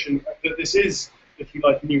recognition that this is, if you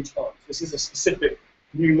like, new times. This is a specific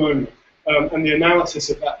new moment. And the analysis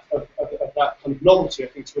of that kind of novelty, I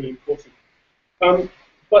think, is really important.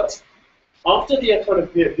 But after the kind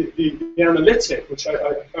of the analytic, which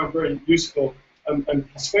I found very useful and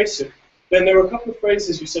persuasive, then there were a couple of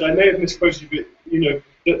phrases you said. I may have misquoted you,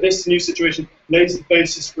 but that this new situation lays the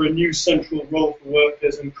basis for a new central role for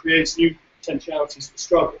workers and creates new potentialities for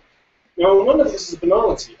struggle. Now, none of this is a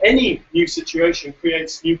banality. Any new situation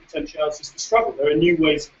creates new potentialities for struggle. There are new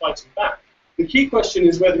ways of fighting back. The key question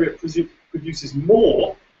is whether it produces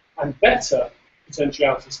more and better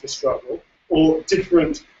potentialities for struggle, or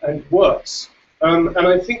different and worse. And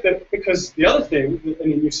I think that because the other thing that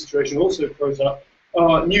any new situation also throws up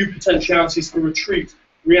are new potentialities for retreat,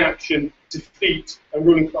 reaction, defeat, and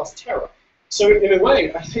ruling class terror. So in a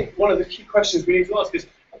way, I think one of the key questions we need to ask is,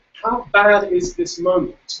 how bad is this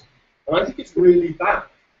moment? And I think it's really bad.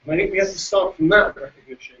 And I think we have to start from that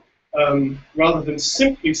recognition, rather than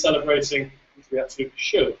simply celebrating, which we absolutely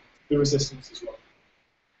should, the resistance as well.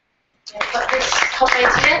 Yeah, but this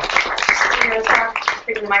comrade here, just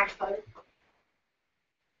bring the microphone.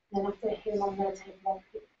 Then after him, I'm going to take one.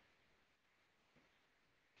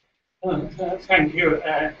 Thank you.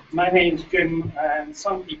 My name's Jim, and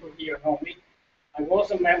some people here know me. I was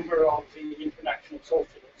a member of the International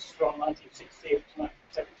Socialists from 1968 to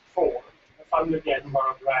 1974. I founded the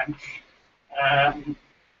Edinburgh branch.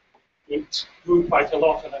 It grew quite a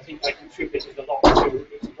lot, and I think I contributed a lot to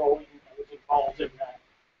its growing. I was involved in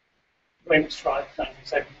rent strike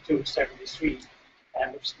 1972-73,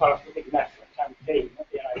 and it was part of the big national campaign that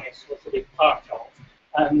the NIS was a big part of.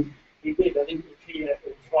 And we did, I think it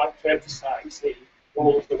was right to emphasise the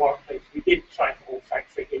role of the workplace. We did try to hold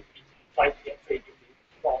factory meetings, try to get trade unions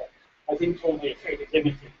involved. I think only a fairly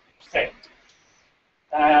limited extent.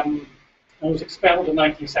 I was expelled in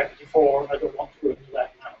 1974. I don't want to go into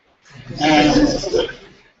that now.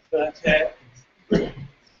 But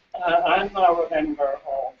I'm now a member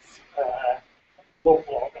of a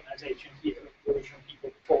local organisation here, Eurasian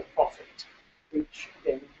People for Profit, which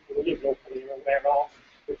again, people who live locally are aware of.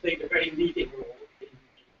 They played a very leading role in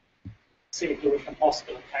the St. Lucian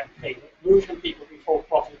Hospital campaign. Lucian people before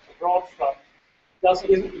profit abroad from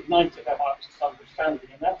isn't ignited by Marxist understanding,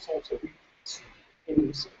 and that's also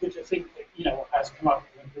which I think that, has come up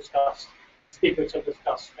when discussed. Speakers have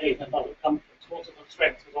discussed Spain and other countries. What are the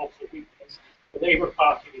strengths and also weakness? The Labour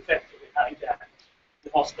Party effectively hijacked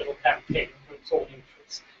the hospital campaign for its own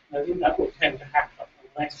interests. And I think that will tend to happen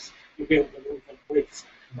unless you build the movement with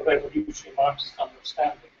a revolutionary Marxist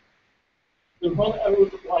understanding. And what I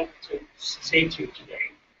would like to say to you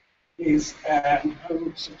today is I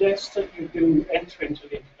would suggest that you do enter into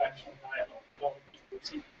the international dialogue. A lot of people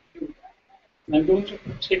seem to do that. And I'm going to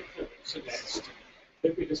particularly suggest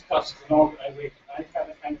that we discuss an organisation I've had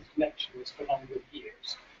a kind of connection with for a number of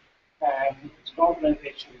years. It's an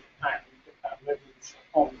organisation in Japan Revolutionary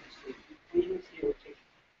Congress, with leading theoreticians,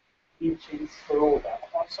 teachings for all that.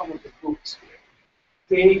 What are some of the groups here?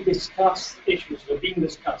 They discuss issues that are being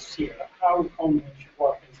discussed here, how economy should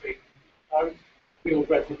work in trade, how to build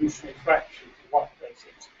revolutionary fractions in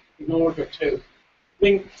workplaces in order to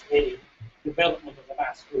link the development of the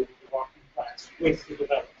mass group of the working class with the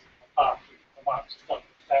development of the party, the Marxist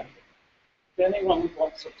understanding. If anyone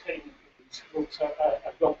wants to obtain these books,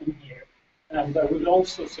 I've got them here. And I would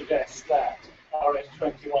also suggest that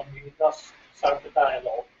RS21 really does start a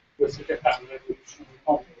dialogue with the Japan Revolutionary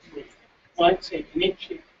Congress. I'd say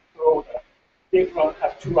Nietzsche Broder did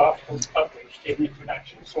have 2 articles published in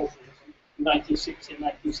International Socialism in 1960 and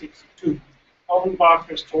 1962. Alan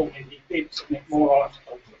Barker's told me he did submit more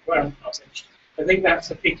articles that weren't published. I think that's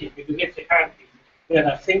a pity, because if they had been, then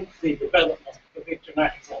I think the development of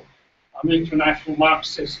international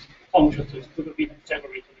Marxist consciousness could have been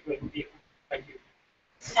accelerated a great deal. Thank you.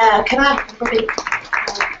 Can I probably...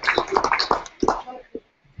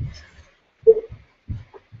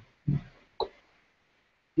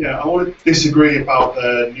 Yeah, I want to disagree about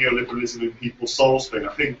the neoliberalism in people's souls thing.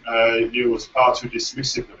 I think Neil was far too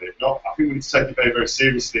dismissive of it. I think we need to take it very, very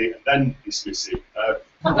seriously and then dismiss it.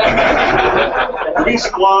 The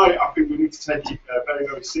reason why I think we need to take it very,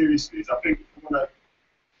 very seriously is I think if we want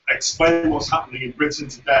to explain what's happening in Britain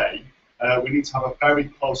today, we need to have a very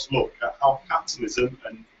close look at how capitalism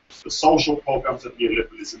and the social programs of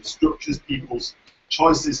neoliberalism structures people's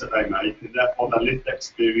choices that they make, and therefore their lived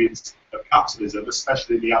experience of capitalism,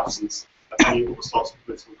 especially in the absence of any other sorts of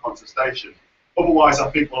political contestation. Otherwise, I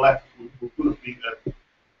think we're going to be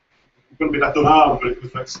left unarmed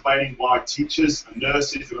with explaining why teachers and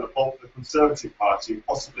nurses are going to vote for the Conservative Party and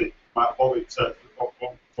possibly might vote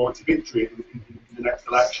to victory in the next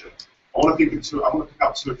election. I want to pick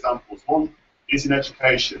up 2 examples. One is in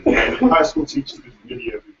education. High school teachers will be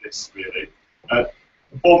familiar with this, really.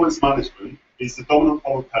 Performance management is the dominant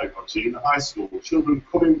form of pedagogy in the high school. Children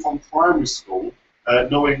coming from primary school,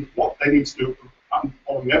 knowing what they need to do, and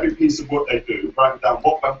following every piece of what they do, writing down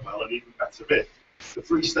what went well and even better bit. The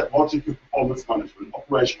 3-step logic of performance management,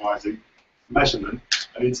 operationalising, measurement,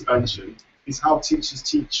 and intervention is how teachers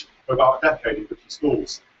teach for about a decade in British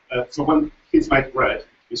schools. So when kids make bread,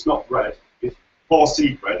 it's not bread, it's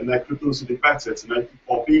 4C bread, and they could do something better to make it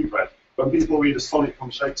 4B bread. When people read a sonnet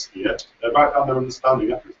from Shakespeare, they write down their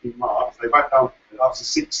understanding after it's been marked, they write down that's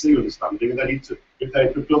a 6C understanding, and they need to, if they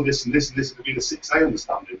could have done this and this and this, it would be the 6A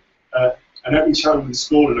understanding. And every child in the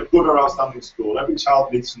school, in a good or outstanding school, every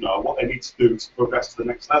child needs to know what they need to do to progress to the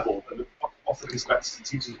next level. And often expects the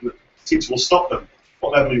teacher will stop them.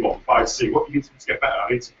 What level do you want? 5C. What do you need to get better?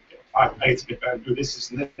 I need to get 5A to get better and do this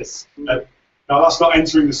and this. Now that's not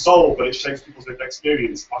entering the soul, but it shapes people's lived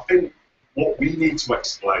experience. I think what we need to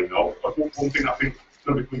explain, though, one thing I think is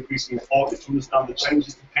going to be increasingly important is to understand the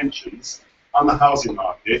changes to pensions and the housing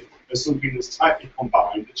market as something that's tightly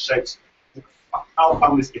combined that shapes how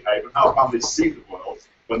families behave and how families see the world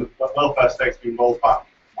when the welfare state's being rolled back.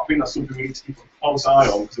 I think that's something we need to keep a close eye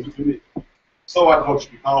on, because it's so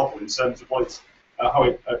ideologically powerful in terms of how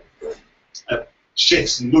it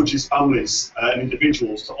shifts and nudges families and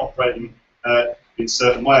individuals to operate in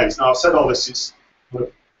certain ways. Now, I've said all this,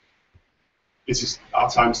 this is our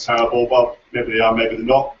time's terrible. Well, maybe they are, maybe they're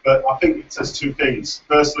not. But I think it says 2 things.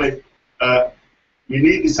 Firstly, we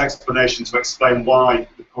need this explanation to explain why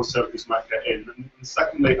the Conservatives might get in. And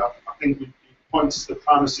secondly, I think it points to the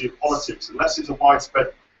primacy of politics. Unless there's a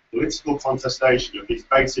widespread political contestation of these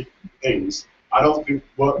basic things, I don't think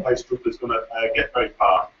workplace struggle is going to get very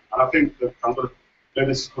far. And I think that maybe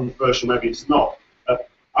this is controversial, maybe it's not.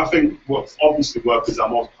 I think obviously workers are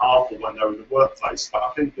most powerful when they're in the workplace, but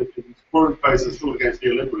I think that in the current phase of the struggle against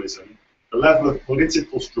neoliberalism, the level of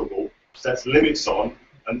political struggle sets limits on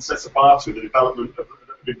and sets a bar to the development of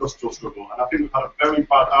industrial struggle. And I think we've had a very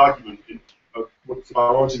bad argument of talked to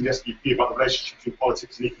our origin, the SDP, about the relationship between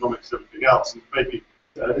politics and economics and everything else, and maybe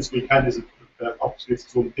this weekend is an opportunity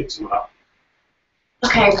to unpick some of that.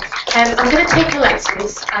 Okay, I'm going to take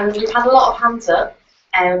Alexis, and we've had a lot of hands up,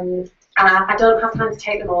 and I don't have time to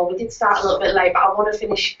take them all. We did start a little bit late, but I want to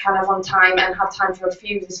finish kind of on time and have time for a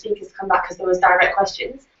few of the speakers to come back because there was direct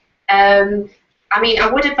questions. I mean,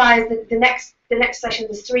 I would advise that the next session,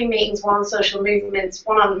 there's 3 meetings, one on social movements,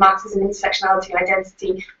 one on Marxism, intersectionality,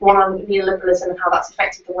 identity, one on neoliberalism and how that's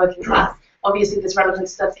affected the working class. Obviously, there's relevant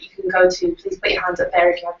stuff that you can go to. Please put your hands up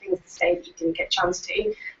there if you have things to say that you didn't get a chance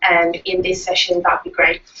to. In this session, that'd be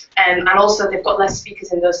great. And also, they've got less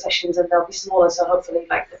speakers in those sessions, and they'll be smaller, so hopefully,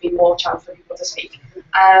 like, there'll be more chance for people to speak.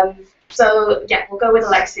 So yeah, we'll go with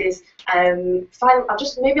Alexis.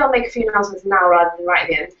 Maybe I'll make a few announcements now rather than right at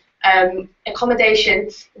the end. Accommodation,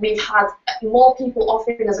 we've had more people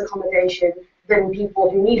offering us accommodation than people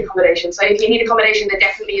who need accommodation. So if you need accommodation, there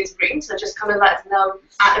definitely is room, so just come and let us know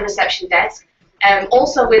at the reception desk.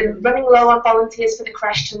 Also, we're running low on volunteers for the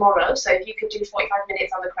creche tomorrow, so if you could do 45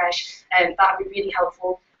 minutes on the creche, that would be really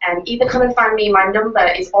helpful. Either come and find me, my number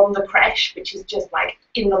is on the creche, which is just like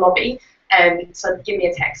in the lobby, so give me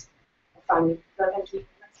a text or find me. So thank you.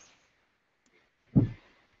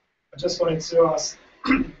 I just wanted to ask,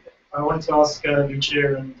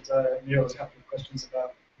 Lucia and Neil a couple of questions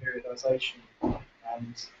about periodisation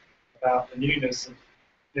and about the newness of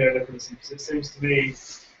neoliberalism, because it seems to me,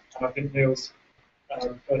 and I think Neil's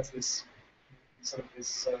referred to this in some of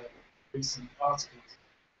his recent articles,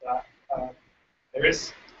 that there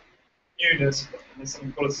is newness and there's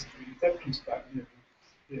something qualitatively different about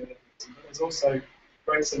neoliberalism, but there's also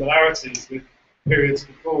great similarities with periods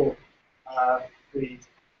before the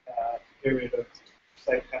period of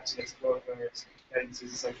state capitalist welfare and to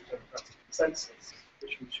the social democratic consensus,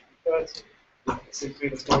 which we should refer to. It seems to me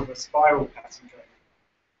there's more of a spiral pattern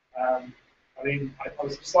going. I mean, I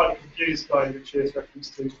was slightly confused by Lucia's reference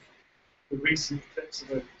to the recent clips of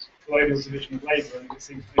the colonial division of labour, and it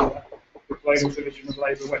seems to me that the colonial division of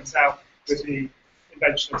labour went out with the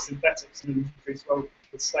invention of synthetics and increased role of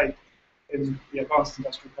the state in the advanced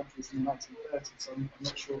industrial countries in the 1930s, so I'm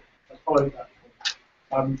not sure I followed that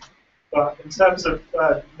point. But in terms of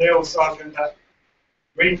Neil's argument that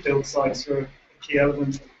greenfield sites are a key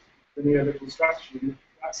element of the neoliberal strategy,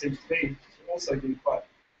 that seems to me to also be quite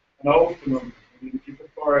an old phenomenon. I mean, if you could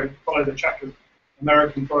follow the track of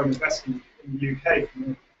American foreign investment in the UK from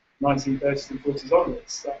the 1930s and 40s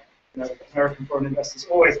onwards, that American foreign investors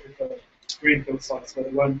always preferred greenfield sites where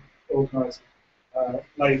they weren't organised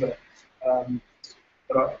labour.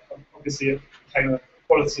 But obviously it became a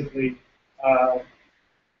qualitatively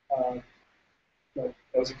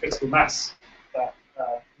there was a critical mass that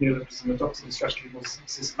neoliberalism adopted the strategy more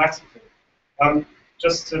systematically.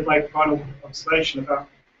 Just to make a final observation about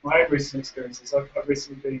my own recent experiences, I've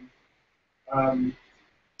recently been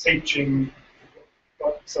teaching.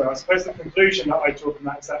 So I suppose the conclusion that I draw from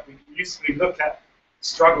that is that we used to look at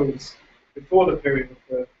struggles before the period of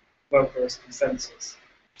the welfarist consensus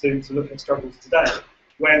to look at struggles today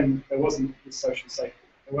when there wasn't this social safety,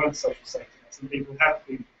 there weren't social safety nets, and people have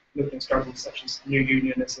been looking at struggles such as new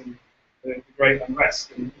unionism, the great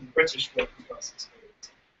unrest in the British working class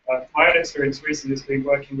experience. My own experience recently has been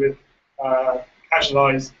working with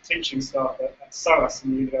casualised teaching staff at SOAS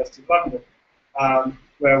in the University of London,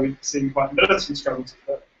 where we've seen quite militant struggles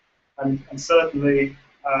with it. And certainly,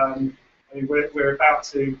 I mean, we're about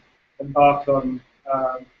to embark on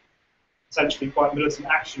potentially quite militant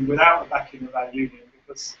action without the backing of our union,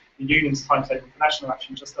 because the union's timetable for national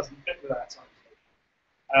action just doesn't fit with our timetable.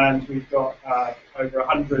 And we've got over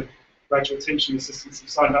 100 graduate teaching assistants who've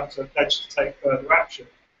signed up to a pledge to take further action.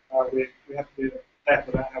 We have to be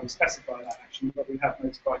careful about how we specify that action, but we have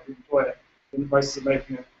notified the employer in the process of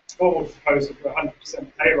making a formal proposal for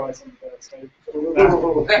 100% pay rise on Thursday.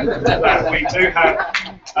 That we do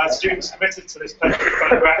have students committed to this pledge for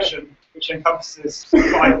further action, which encompasses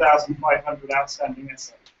 5,500 outstanding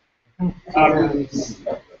essays.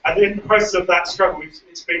 And in the process of that struggle,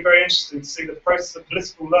 it's been very interesting to see the process of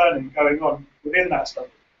political learning going on within that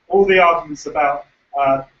struggle. All the arguments about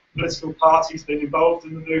political parties being involved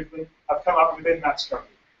in the movement have come up within that struggle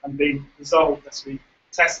and been resolved as we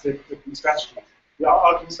tested different strategies. There are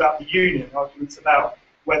arguments about the union, arguments about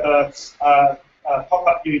whether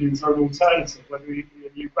pop-up unions are an alternative, whether we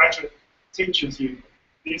need a new graduate teachers union.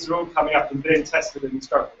 These are all coming up and being tested in the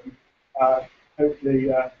struggle. And, hopefully,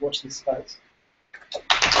 watch this space.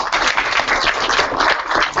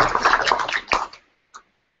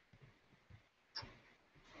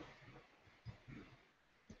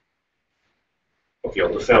 Okay,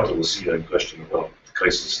 I'll defer to Lucia in question about the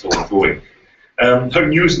crisis still ongoing. How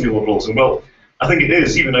new is neoliberalism? Well, I think it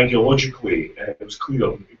is, even ideologically, it was clear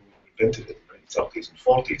when people invented it in the 1930s and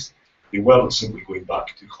 40s, they weren't simply going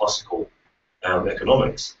back to classical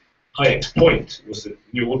economics. Hayek's point was that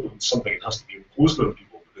neoliberalism is something that has to be imposed on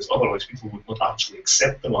people because otherwise people would not actually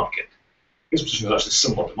accept the market. His position was actually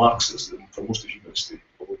similar to Marx's, and for most of humanists, the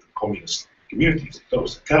communist communities. He thought it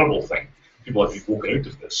was a terrible thing. People had to be woken out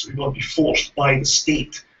of this. So people had to be forced by the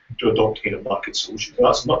state to adopt kind of market solutions. And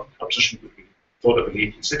that's not a position that we thought of in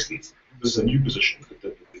the 1860s. This is a new position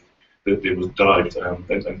that was derived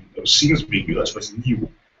and it was seen as being good. That's why it's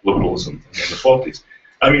neoliberalism in the 40s.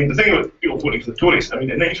 I mean, the thing about people voting for the Tories, I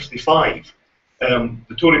mean, in 1955,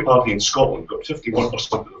 the Tory party in Scotland got 51%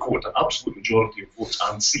 of the vote, an absolute majority of votes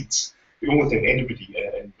and seats. The only thing anybody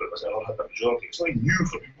in Britain has ever had that majority. It's not new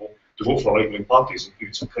for people to vote for right-wing parties in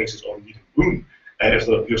periods of crisis or indeed in boom, if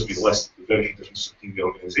there appears to be very few differences between the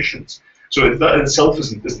organisations. So that in itself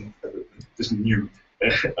isn't new.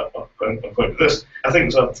 According to this, I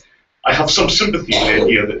think I have some sympathy with the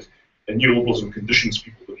idea that neoliberalism conditions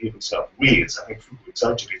people to behave in certain ways. I think Foucault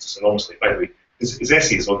exaggerates this enormously. By the way, his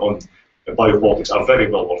essays on biopolitics are very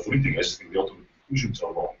well worth reading. I just think the ultimate conclusions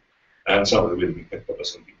are wrong. And certainly the way that we picked up by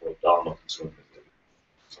some people like Dartmouth and so on,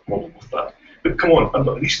 there's a problem with that. But come on,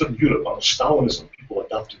 under Eastern Europe, under Stalinism, people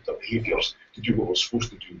adapted their behaviours to do what they were supposed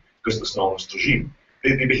to do because of the Stalinist regime.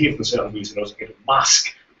 They behaved in certain ways, and there was a kind of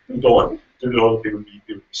mask put on to know they would be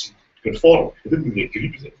seen to conform. It didn't mean they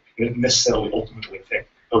agreed with it. It didn't necessarily ultimately affect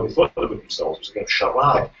how they thought about themselves. It was a kind of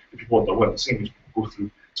charade that people underwent, the same as people go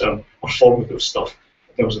through some performative stuff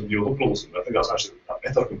in terms of neoliberalism. I think that's actually a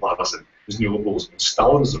better comparison is neoliberalism and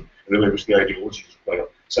Stalinism, in the way in which the ideologies require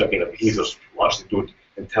certain kind of behaviours people actually don't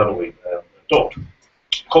internally adopt.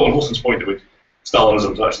 Colin Wilson's point about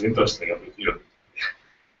Stalinism is actually interesting. I mean, you know,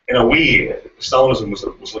 in a way, Stalinism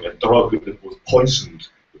was like a drug that both poisoned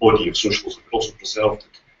the body of socialism, but also preserved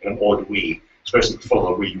it in an odd way, especially the further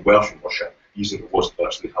away you were from Russia, the easier it was to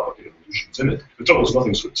actually have a kind of illusions in it. The trouble is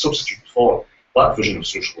nothing substituted for that vision of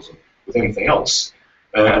socialism with anything else.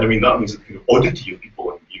 And I mean, that means that the kind of oddity of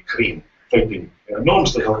people in Ukraine fighting an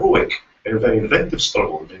enormously heroic and a very inventive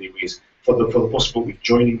struggle in many ways for the possibility of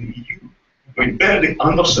joining the EU. I mean, Benedict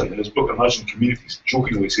Anderson, in his book Imagined Communities,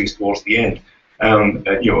 jokingly says towards the end,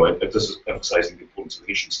 this is emphasising the importance of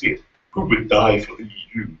the nation state, who would die for the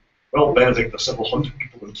EU? Well, Benedict, there's several hundred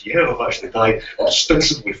people in Kiev have actually died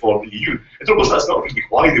ostensibly for the EU. In other words, that's not really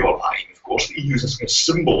why they were dying, of course. The EU is a kind of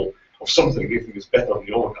symbol of something they think is better than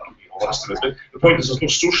the oligarchy and all the rest of it. But the point is there's no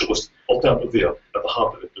socialist alternative there at the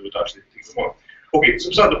heart of it that would actually take them on. Okay,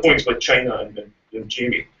 so some of the points by China and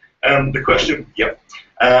Jamie. The question,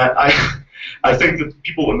 I think that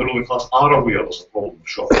people in the ruling class are aware there's a problem with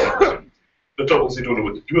short-termism. The trouble is they don't know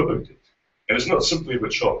what to do about it. And it's not simply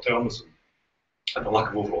about short-termism and the lack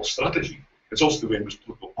of overall strategy. It's also the way in which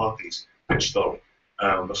political parties pitch their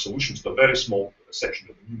solutions to a very small section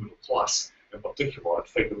of the middle class in particular and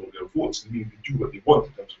fight over their votes and mean they do what they want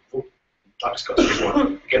in terms of vote, tax cuts and so on,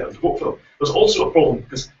 to get them to vote for them. There's also a problem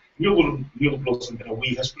because neoliberalism in a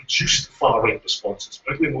way has produced far-right responses,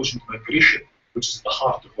 particularly in relation to migration, which is at the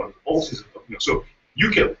heart of one of the policies of the EU. So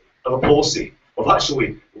UKIP have a policy of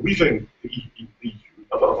actually leaving the EU,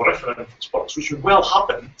 of a referendum for Spurs, which would well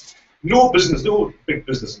happen. No big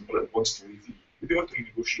business in Britain wants to leave the EU. They want to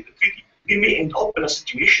renegotiate the treaty. They may end up in a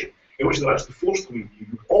situation in which they're actually forced to leave the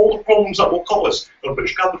EU. All the problems that will cause for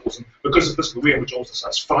British capitalism because of this, the way in which all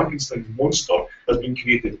this Frankenstein monster has been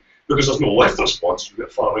created. Because there's no left response, you get a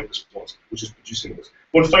far-right response, which is producing this.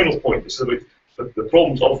 One final point is about the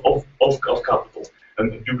problems of capital,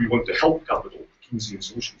 and do we want to help capital, Keynesian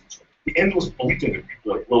solutions and so on. The endless bleating of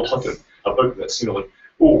people like Will Hutton about this, like,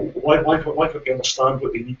 oh, why can't they understand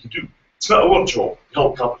what they need to do? It's not our job to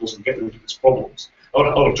help capitalism get rid of its problems.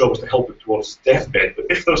 Our job is to help it towards its deathbed. But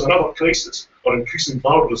if there's another crisis or increasing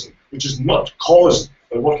barbarism, which is not caused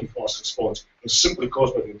by working class response, it's simply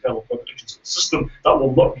caused by the internal contradictions of the system, that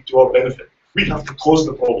will not be to our benefit. We have to cause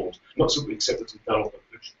the problems, not simply accept its internal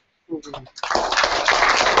contradictions.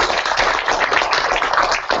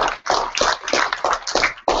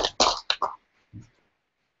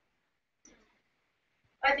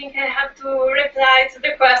 I think I have to reply to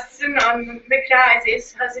the question on the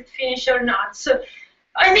crisis, has it finished or not. So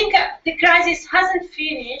I think the crisis hasn't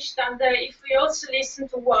finished, and if we also listen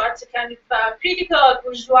to what kind of critical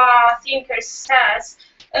bourgeois thinkers says,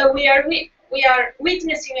 we are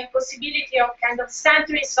witnessing a possibility of kind of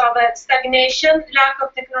centuries of stagnation, lack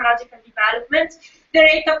of technological development. The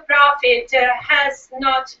rate of profit has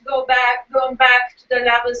not gone back to the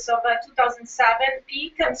levels of 2007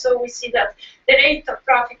 peak, and so we see that the rate of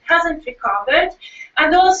profit hasn't recovered.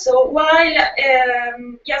 And also, while,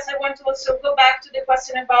 yes, I want to also go back to the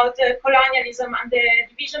question about colonialism and the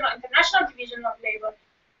international division of labor.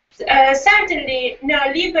 Certainly,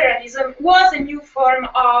 neoliberalism was a new form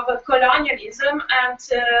of colonialism, and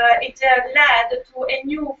it led to a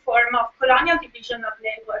new form of colonial division of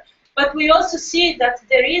labor. But we also see that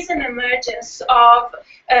there is an emergence of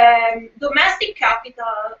domestic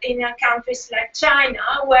capital in countries like China,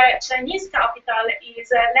 where Chinese capital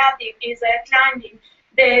is climbing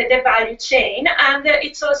the value chain, and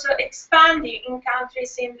it's also expanding in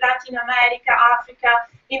countries in Latin America, Africa,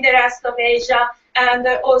 in the rest of Asia, and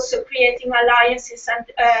also creating alliances and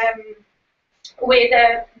with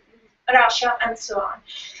Russia and so on.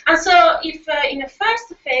 And so if in the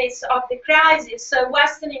first phase of the crisis,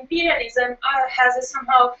 Western imperialism has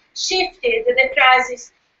somehow shifted the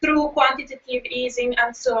crisis through quantitative easing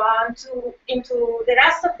and so on into the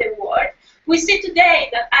rest of the world, we see today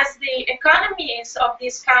that as the economies of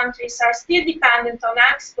these countries are still dependent on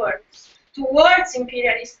export towards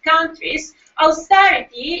imperialist countries,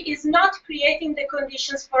 austerity is not creating the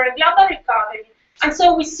conditions for a global recovery. And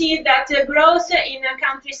so we see that growth in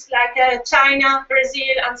countries like China,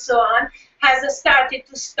 Brazil, and so on has started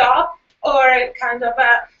to stop, or kind of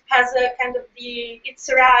its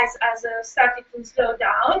rise has started to slow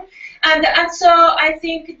down. And so I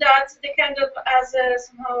think that the kind of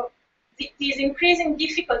somehow these increasing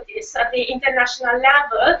difficulties at the international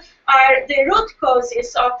level are the root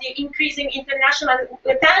causes of the increasing international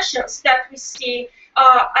tensions that we see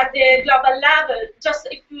at the global level. Just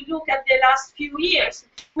if you look at the last few years,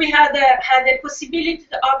 we had a possibility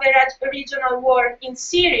of a regional war in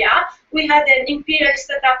Syria. We had an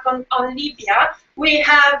imperialist attack on Libya. We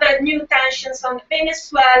have new tensions on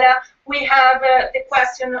Venezuela. We have the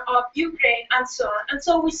question of Ukraine and so on. And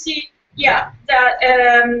so we see, yeah, that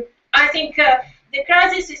I think the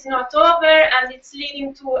crisis is not over, and it's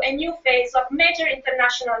leading to a new phase of major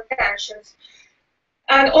international tensions,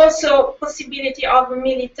 and also possibility of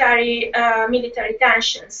military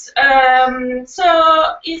tensions.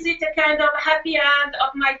 So is it a kind of happy end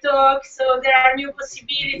of my talk? So there are new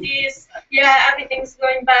possibilities. Yeah, everything's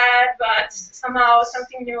going bad, but somehow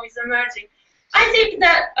something new is emerging. I think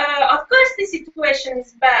that, of course, the situation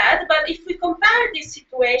is bad, but if we compare this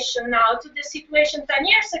situation now to the situation 10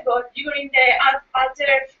 years ago during the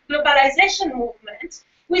alter globalization movement,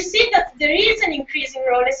 we see that there is an increasing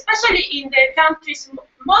role, especially in the countries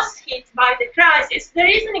most hit by the crisis. There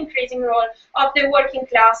is an increasing role of the working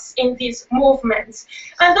class in these movements.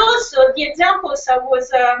 And also the examples I was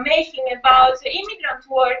making about immigrant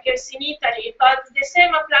workers in Italy, but the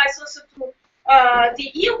same applies also to the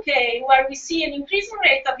UK, where we see an increasing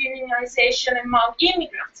rate of unionization among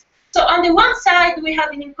immigrants. So on the one side, we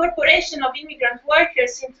have an incorporation of immigrant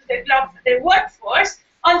workers into the workforce.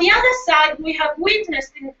 On the other side, we have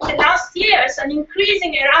witnessed in the last years an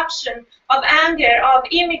increasing eruption of anger of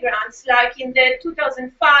immigrants, like in the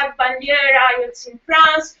 2005 banlieue riots in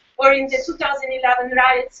France, or in the 2011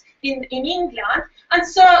 riots in England. And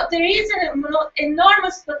so there is an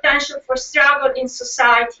enormous potential for struggle in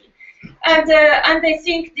society. And I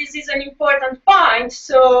think this is an important point.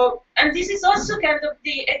 So, and this is also kind of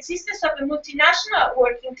the existence of a multinational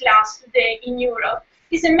working class today in Europe.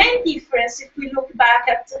 Is a main difference if we look back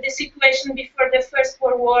at the situation before the First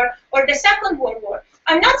World War or the Second World War.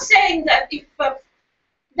 I'm not saying that if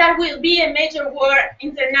there will be a major war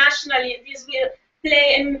internationally, this will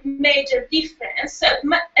play a major difference.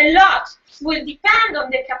 A lot will depend on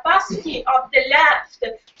the capacity of the left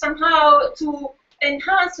somehow to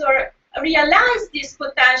enhance or realize this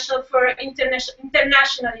potential for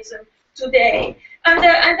internationalism today. And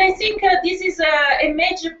I think this is a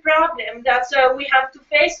major problem that we have to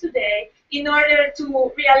face today in order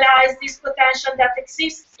to realize this potential that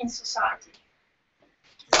exists in society.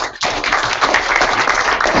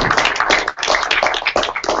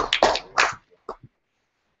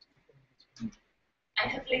 I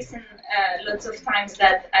have listened lots of times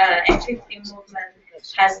that F-15 movement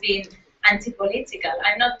has been anti-political.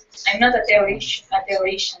 I'm not a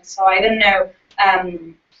theoretician, so I don't know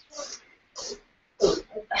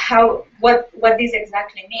what this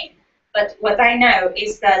exactly means. But what I know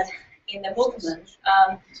is that in the movement,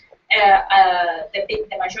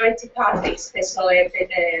 the majority parties, so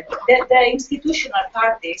the institutional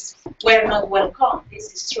parties, were not welcome.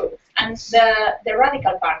 This is true, and the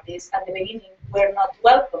radical parties at the beginning were not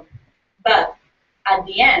welcome. But at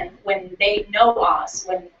the end, when they know us,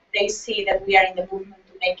 when they see that we are in the movement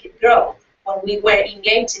to make it grow, when we were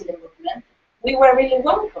engaged in the movement, we were really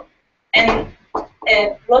welcome. And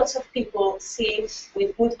lots of people see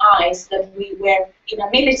with good eyes that we were in a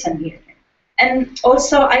militant union. And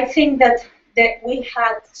also, I think that that we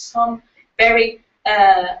had some very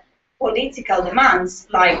political demands,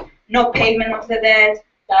 like no payment of the debt,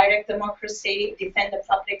 direct democracy, defend the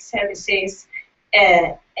public services,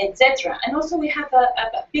 etc. And also we have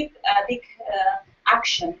a big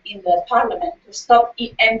action in the parliament to stop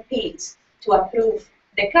MPs to approve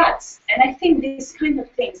the cuts. And I think these kind of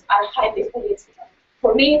things are highly political.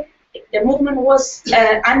 For me, the movement was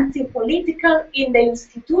anti-political in the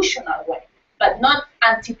institutional way, but not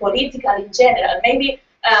anti-political in general. Maybe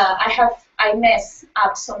I mess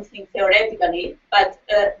up something theoretically, but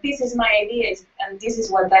this is my idea, and this is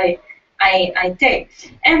what I take.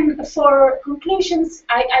 And for conclusions,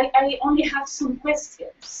 I only have some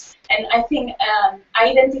questions, and I think I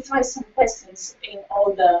identify some questions in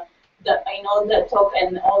all the talk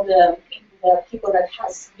and all the people that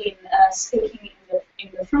has been speaking in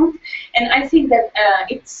the front. And I think that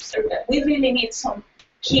we really need some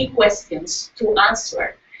key questions to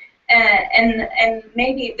answer. And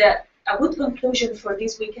maybe a good conclusion for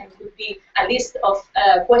this weekend would be a list of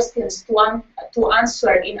questions to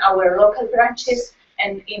answer in our local branches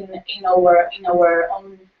and in our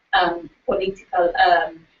own political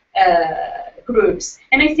groups.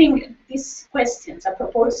 And I think these questions, a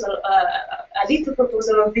little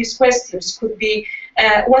proposal of these questions could be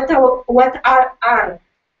what are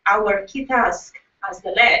our key tasks as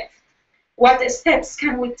the left? What steps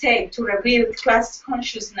can we take to rebuild class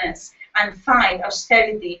consciousness and fight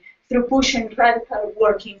austerity through pushing radical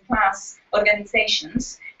working class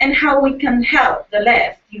organizations, and how we can help the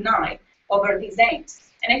left unite over these aims?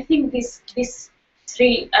 And I think these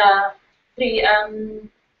three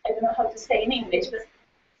I don't know how to say in English, but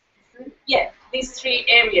yeah, these three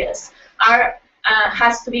areas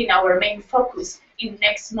has to be in our main focus in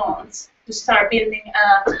next months, to start building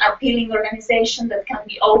an appealing organization that can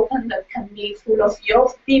be open, that can be full of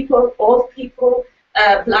young people, old people,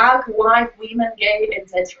 black, white, women, gay,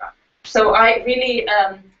 etc. So I really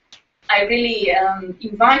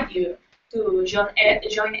invite you to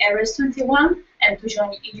join Ares 21 and to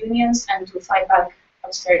join unions and to fight back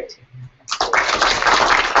austerity.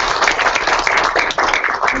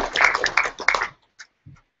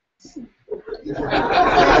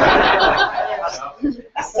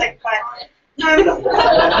 That's so quiet. No.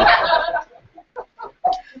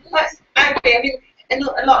 I agree. I mean,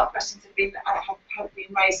 a lot of questions have been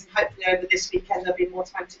raised, and hopefully over this weekend there'll be more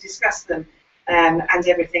time to discuss them and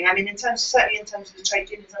everything. I mean, certainly in terms of the trade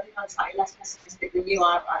unions, I think I'm slightly less pessimistic than you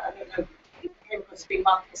are. I don't know. It came across as being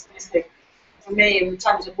more pessimistic for me in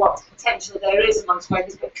terms of what potential there is amongst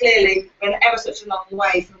workers, but clearly we're ever such a long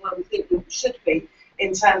way from where we think we should be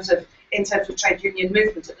in terms of trade union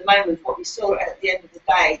movement. At the moment, what we saw at the end of the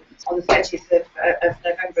day on the 30th of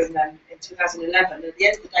November in 2011, at the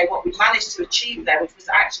end of the day, what we managed to achieve there, which was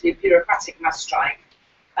actually a bureaucratic mass strike,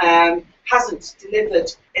 hasn't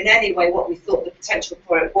delivered in any way what we thought the potential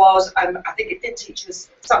for it was. I think it did teach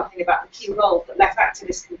us something about the key role that left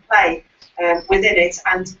activists can play within it.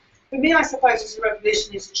 And for me, I suppose, as a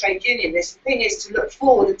revolutionist trade unionist, the thing is to look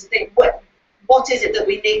forward and to think, what is it that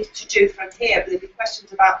we need to do from here? There'll be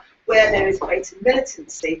questions about where there is greater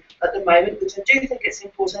militancy at the moment, which I do think it's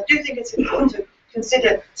important. I do think it's important to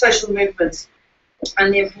consider social movements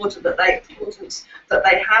and the importance that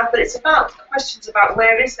they have, but it's about questions about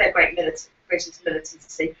where is there greatest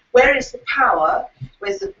militancy, where is the power,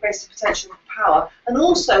 where's the greatest potential for power, and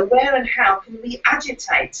also where and how can we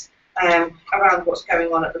agitate around what's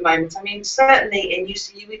going on at the moment. I mean, certainly in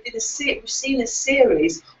UCU we've seen a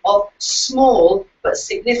series of small but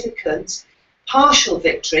significant partial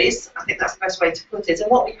victories. I think that's the best way to put it. And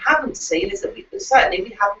what we haven't seen is that we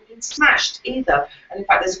haven't been smashed either. And in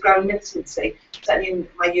fact, there's a growing militancy, certainly in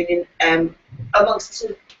my union, amongst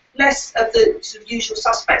sort of less of the sort of usual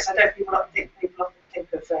suspects. I don't people often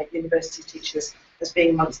think of university teachers as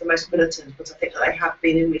being amongst the most militant, but I think that they have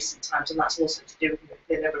been in recent times, and that's also to do with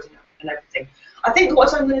the everything and everything. I think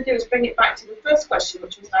what I'm going to do is bring it back to the first question,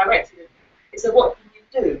 which was directed, is that what can you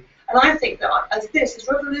do? And I think that as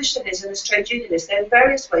revolutionists and as trade unionists, there are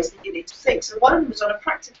various ways that you need to think. So one of them is on a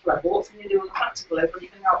practical level. What can you do on a practical level? You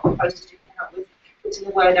can help with posters, you can help with putting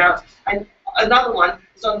the word out. And another one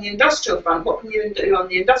is on the industrial front. What can you do on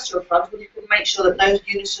the industrial front? Well, you can make sure that no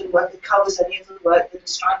unison worker covers any of the work that the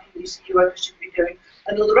striking UCU workers should be doing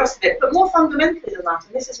and all the rest of it. But more fundamentally than that,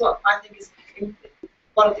 and this is what I think is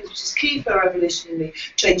one of the things which is key for revolutionary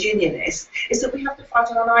trade unionists, is that we have to fight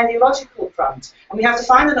on an ideological front. And we have to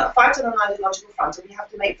fight on an ideological front, and we have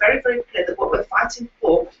to make very, very clear that what we're fighting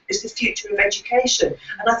for is the future of education.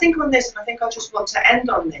 And I think on this, and I think I just want to end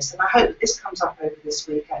on this, and I hope that this comes up over this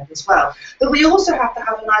weekend as well, that we also have to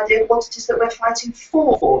have an idea of what it is that we're fighting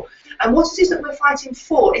for. And what it is that we're fighting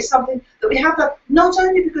for is something that we have to, not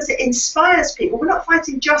only because it inspires people, we're not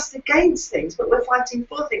fighting just against things, but we're fighting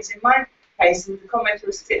for things. In my case, and the comment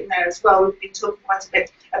was sitting there as well, we've been talking quite a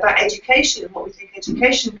bit about education and what we think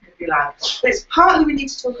education could be like. But it's partly we need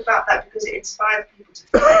to talk about that because it inspires people to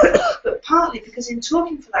fight, but partly because in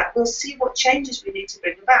talking for that, we'll see what changes we need to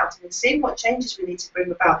bring about. And in seeing what changes we need to bring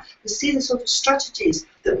about, we'll see the sort of strategies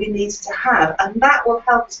that we need to have, and that will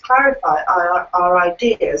help us clarify our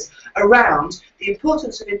ideas around the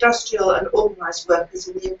importance of industrial and organised workers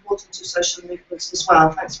and the importance of social movements as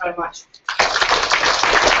well. Thanks very much.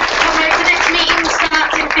 Okay, the next meeting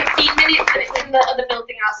starts in 15 minutes and it's in the other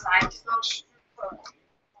building outside.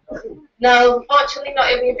 No, unfortunately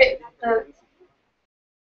not. It'll be a bit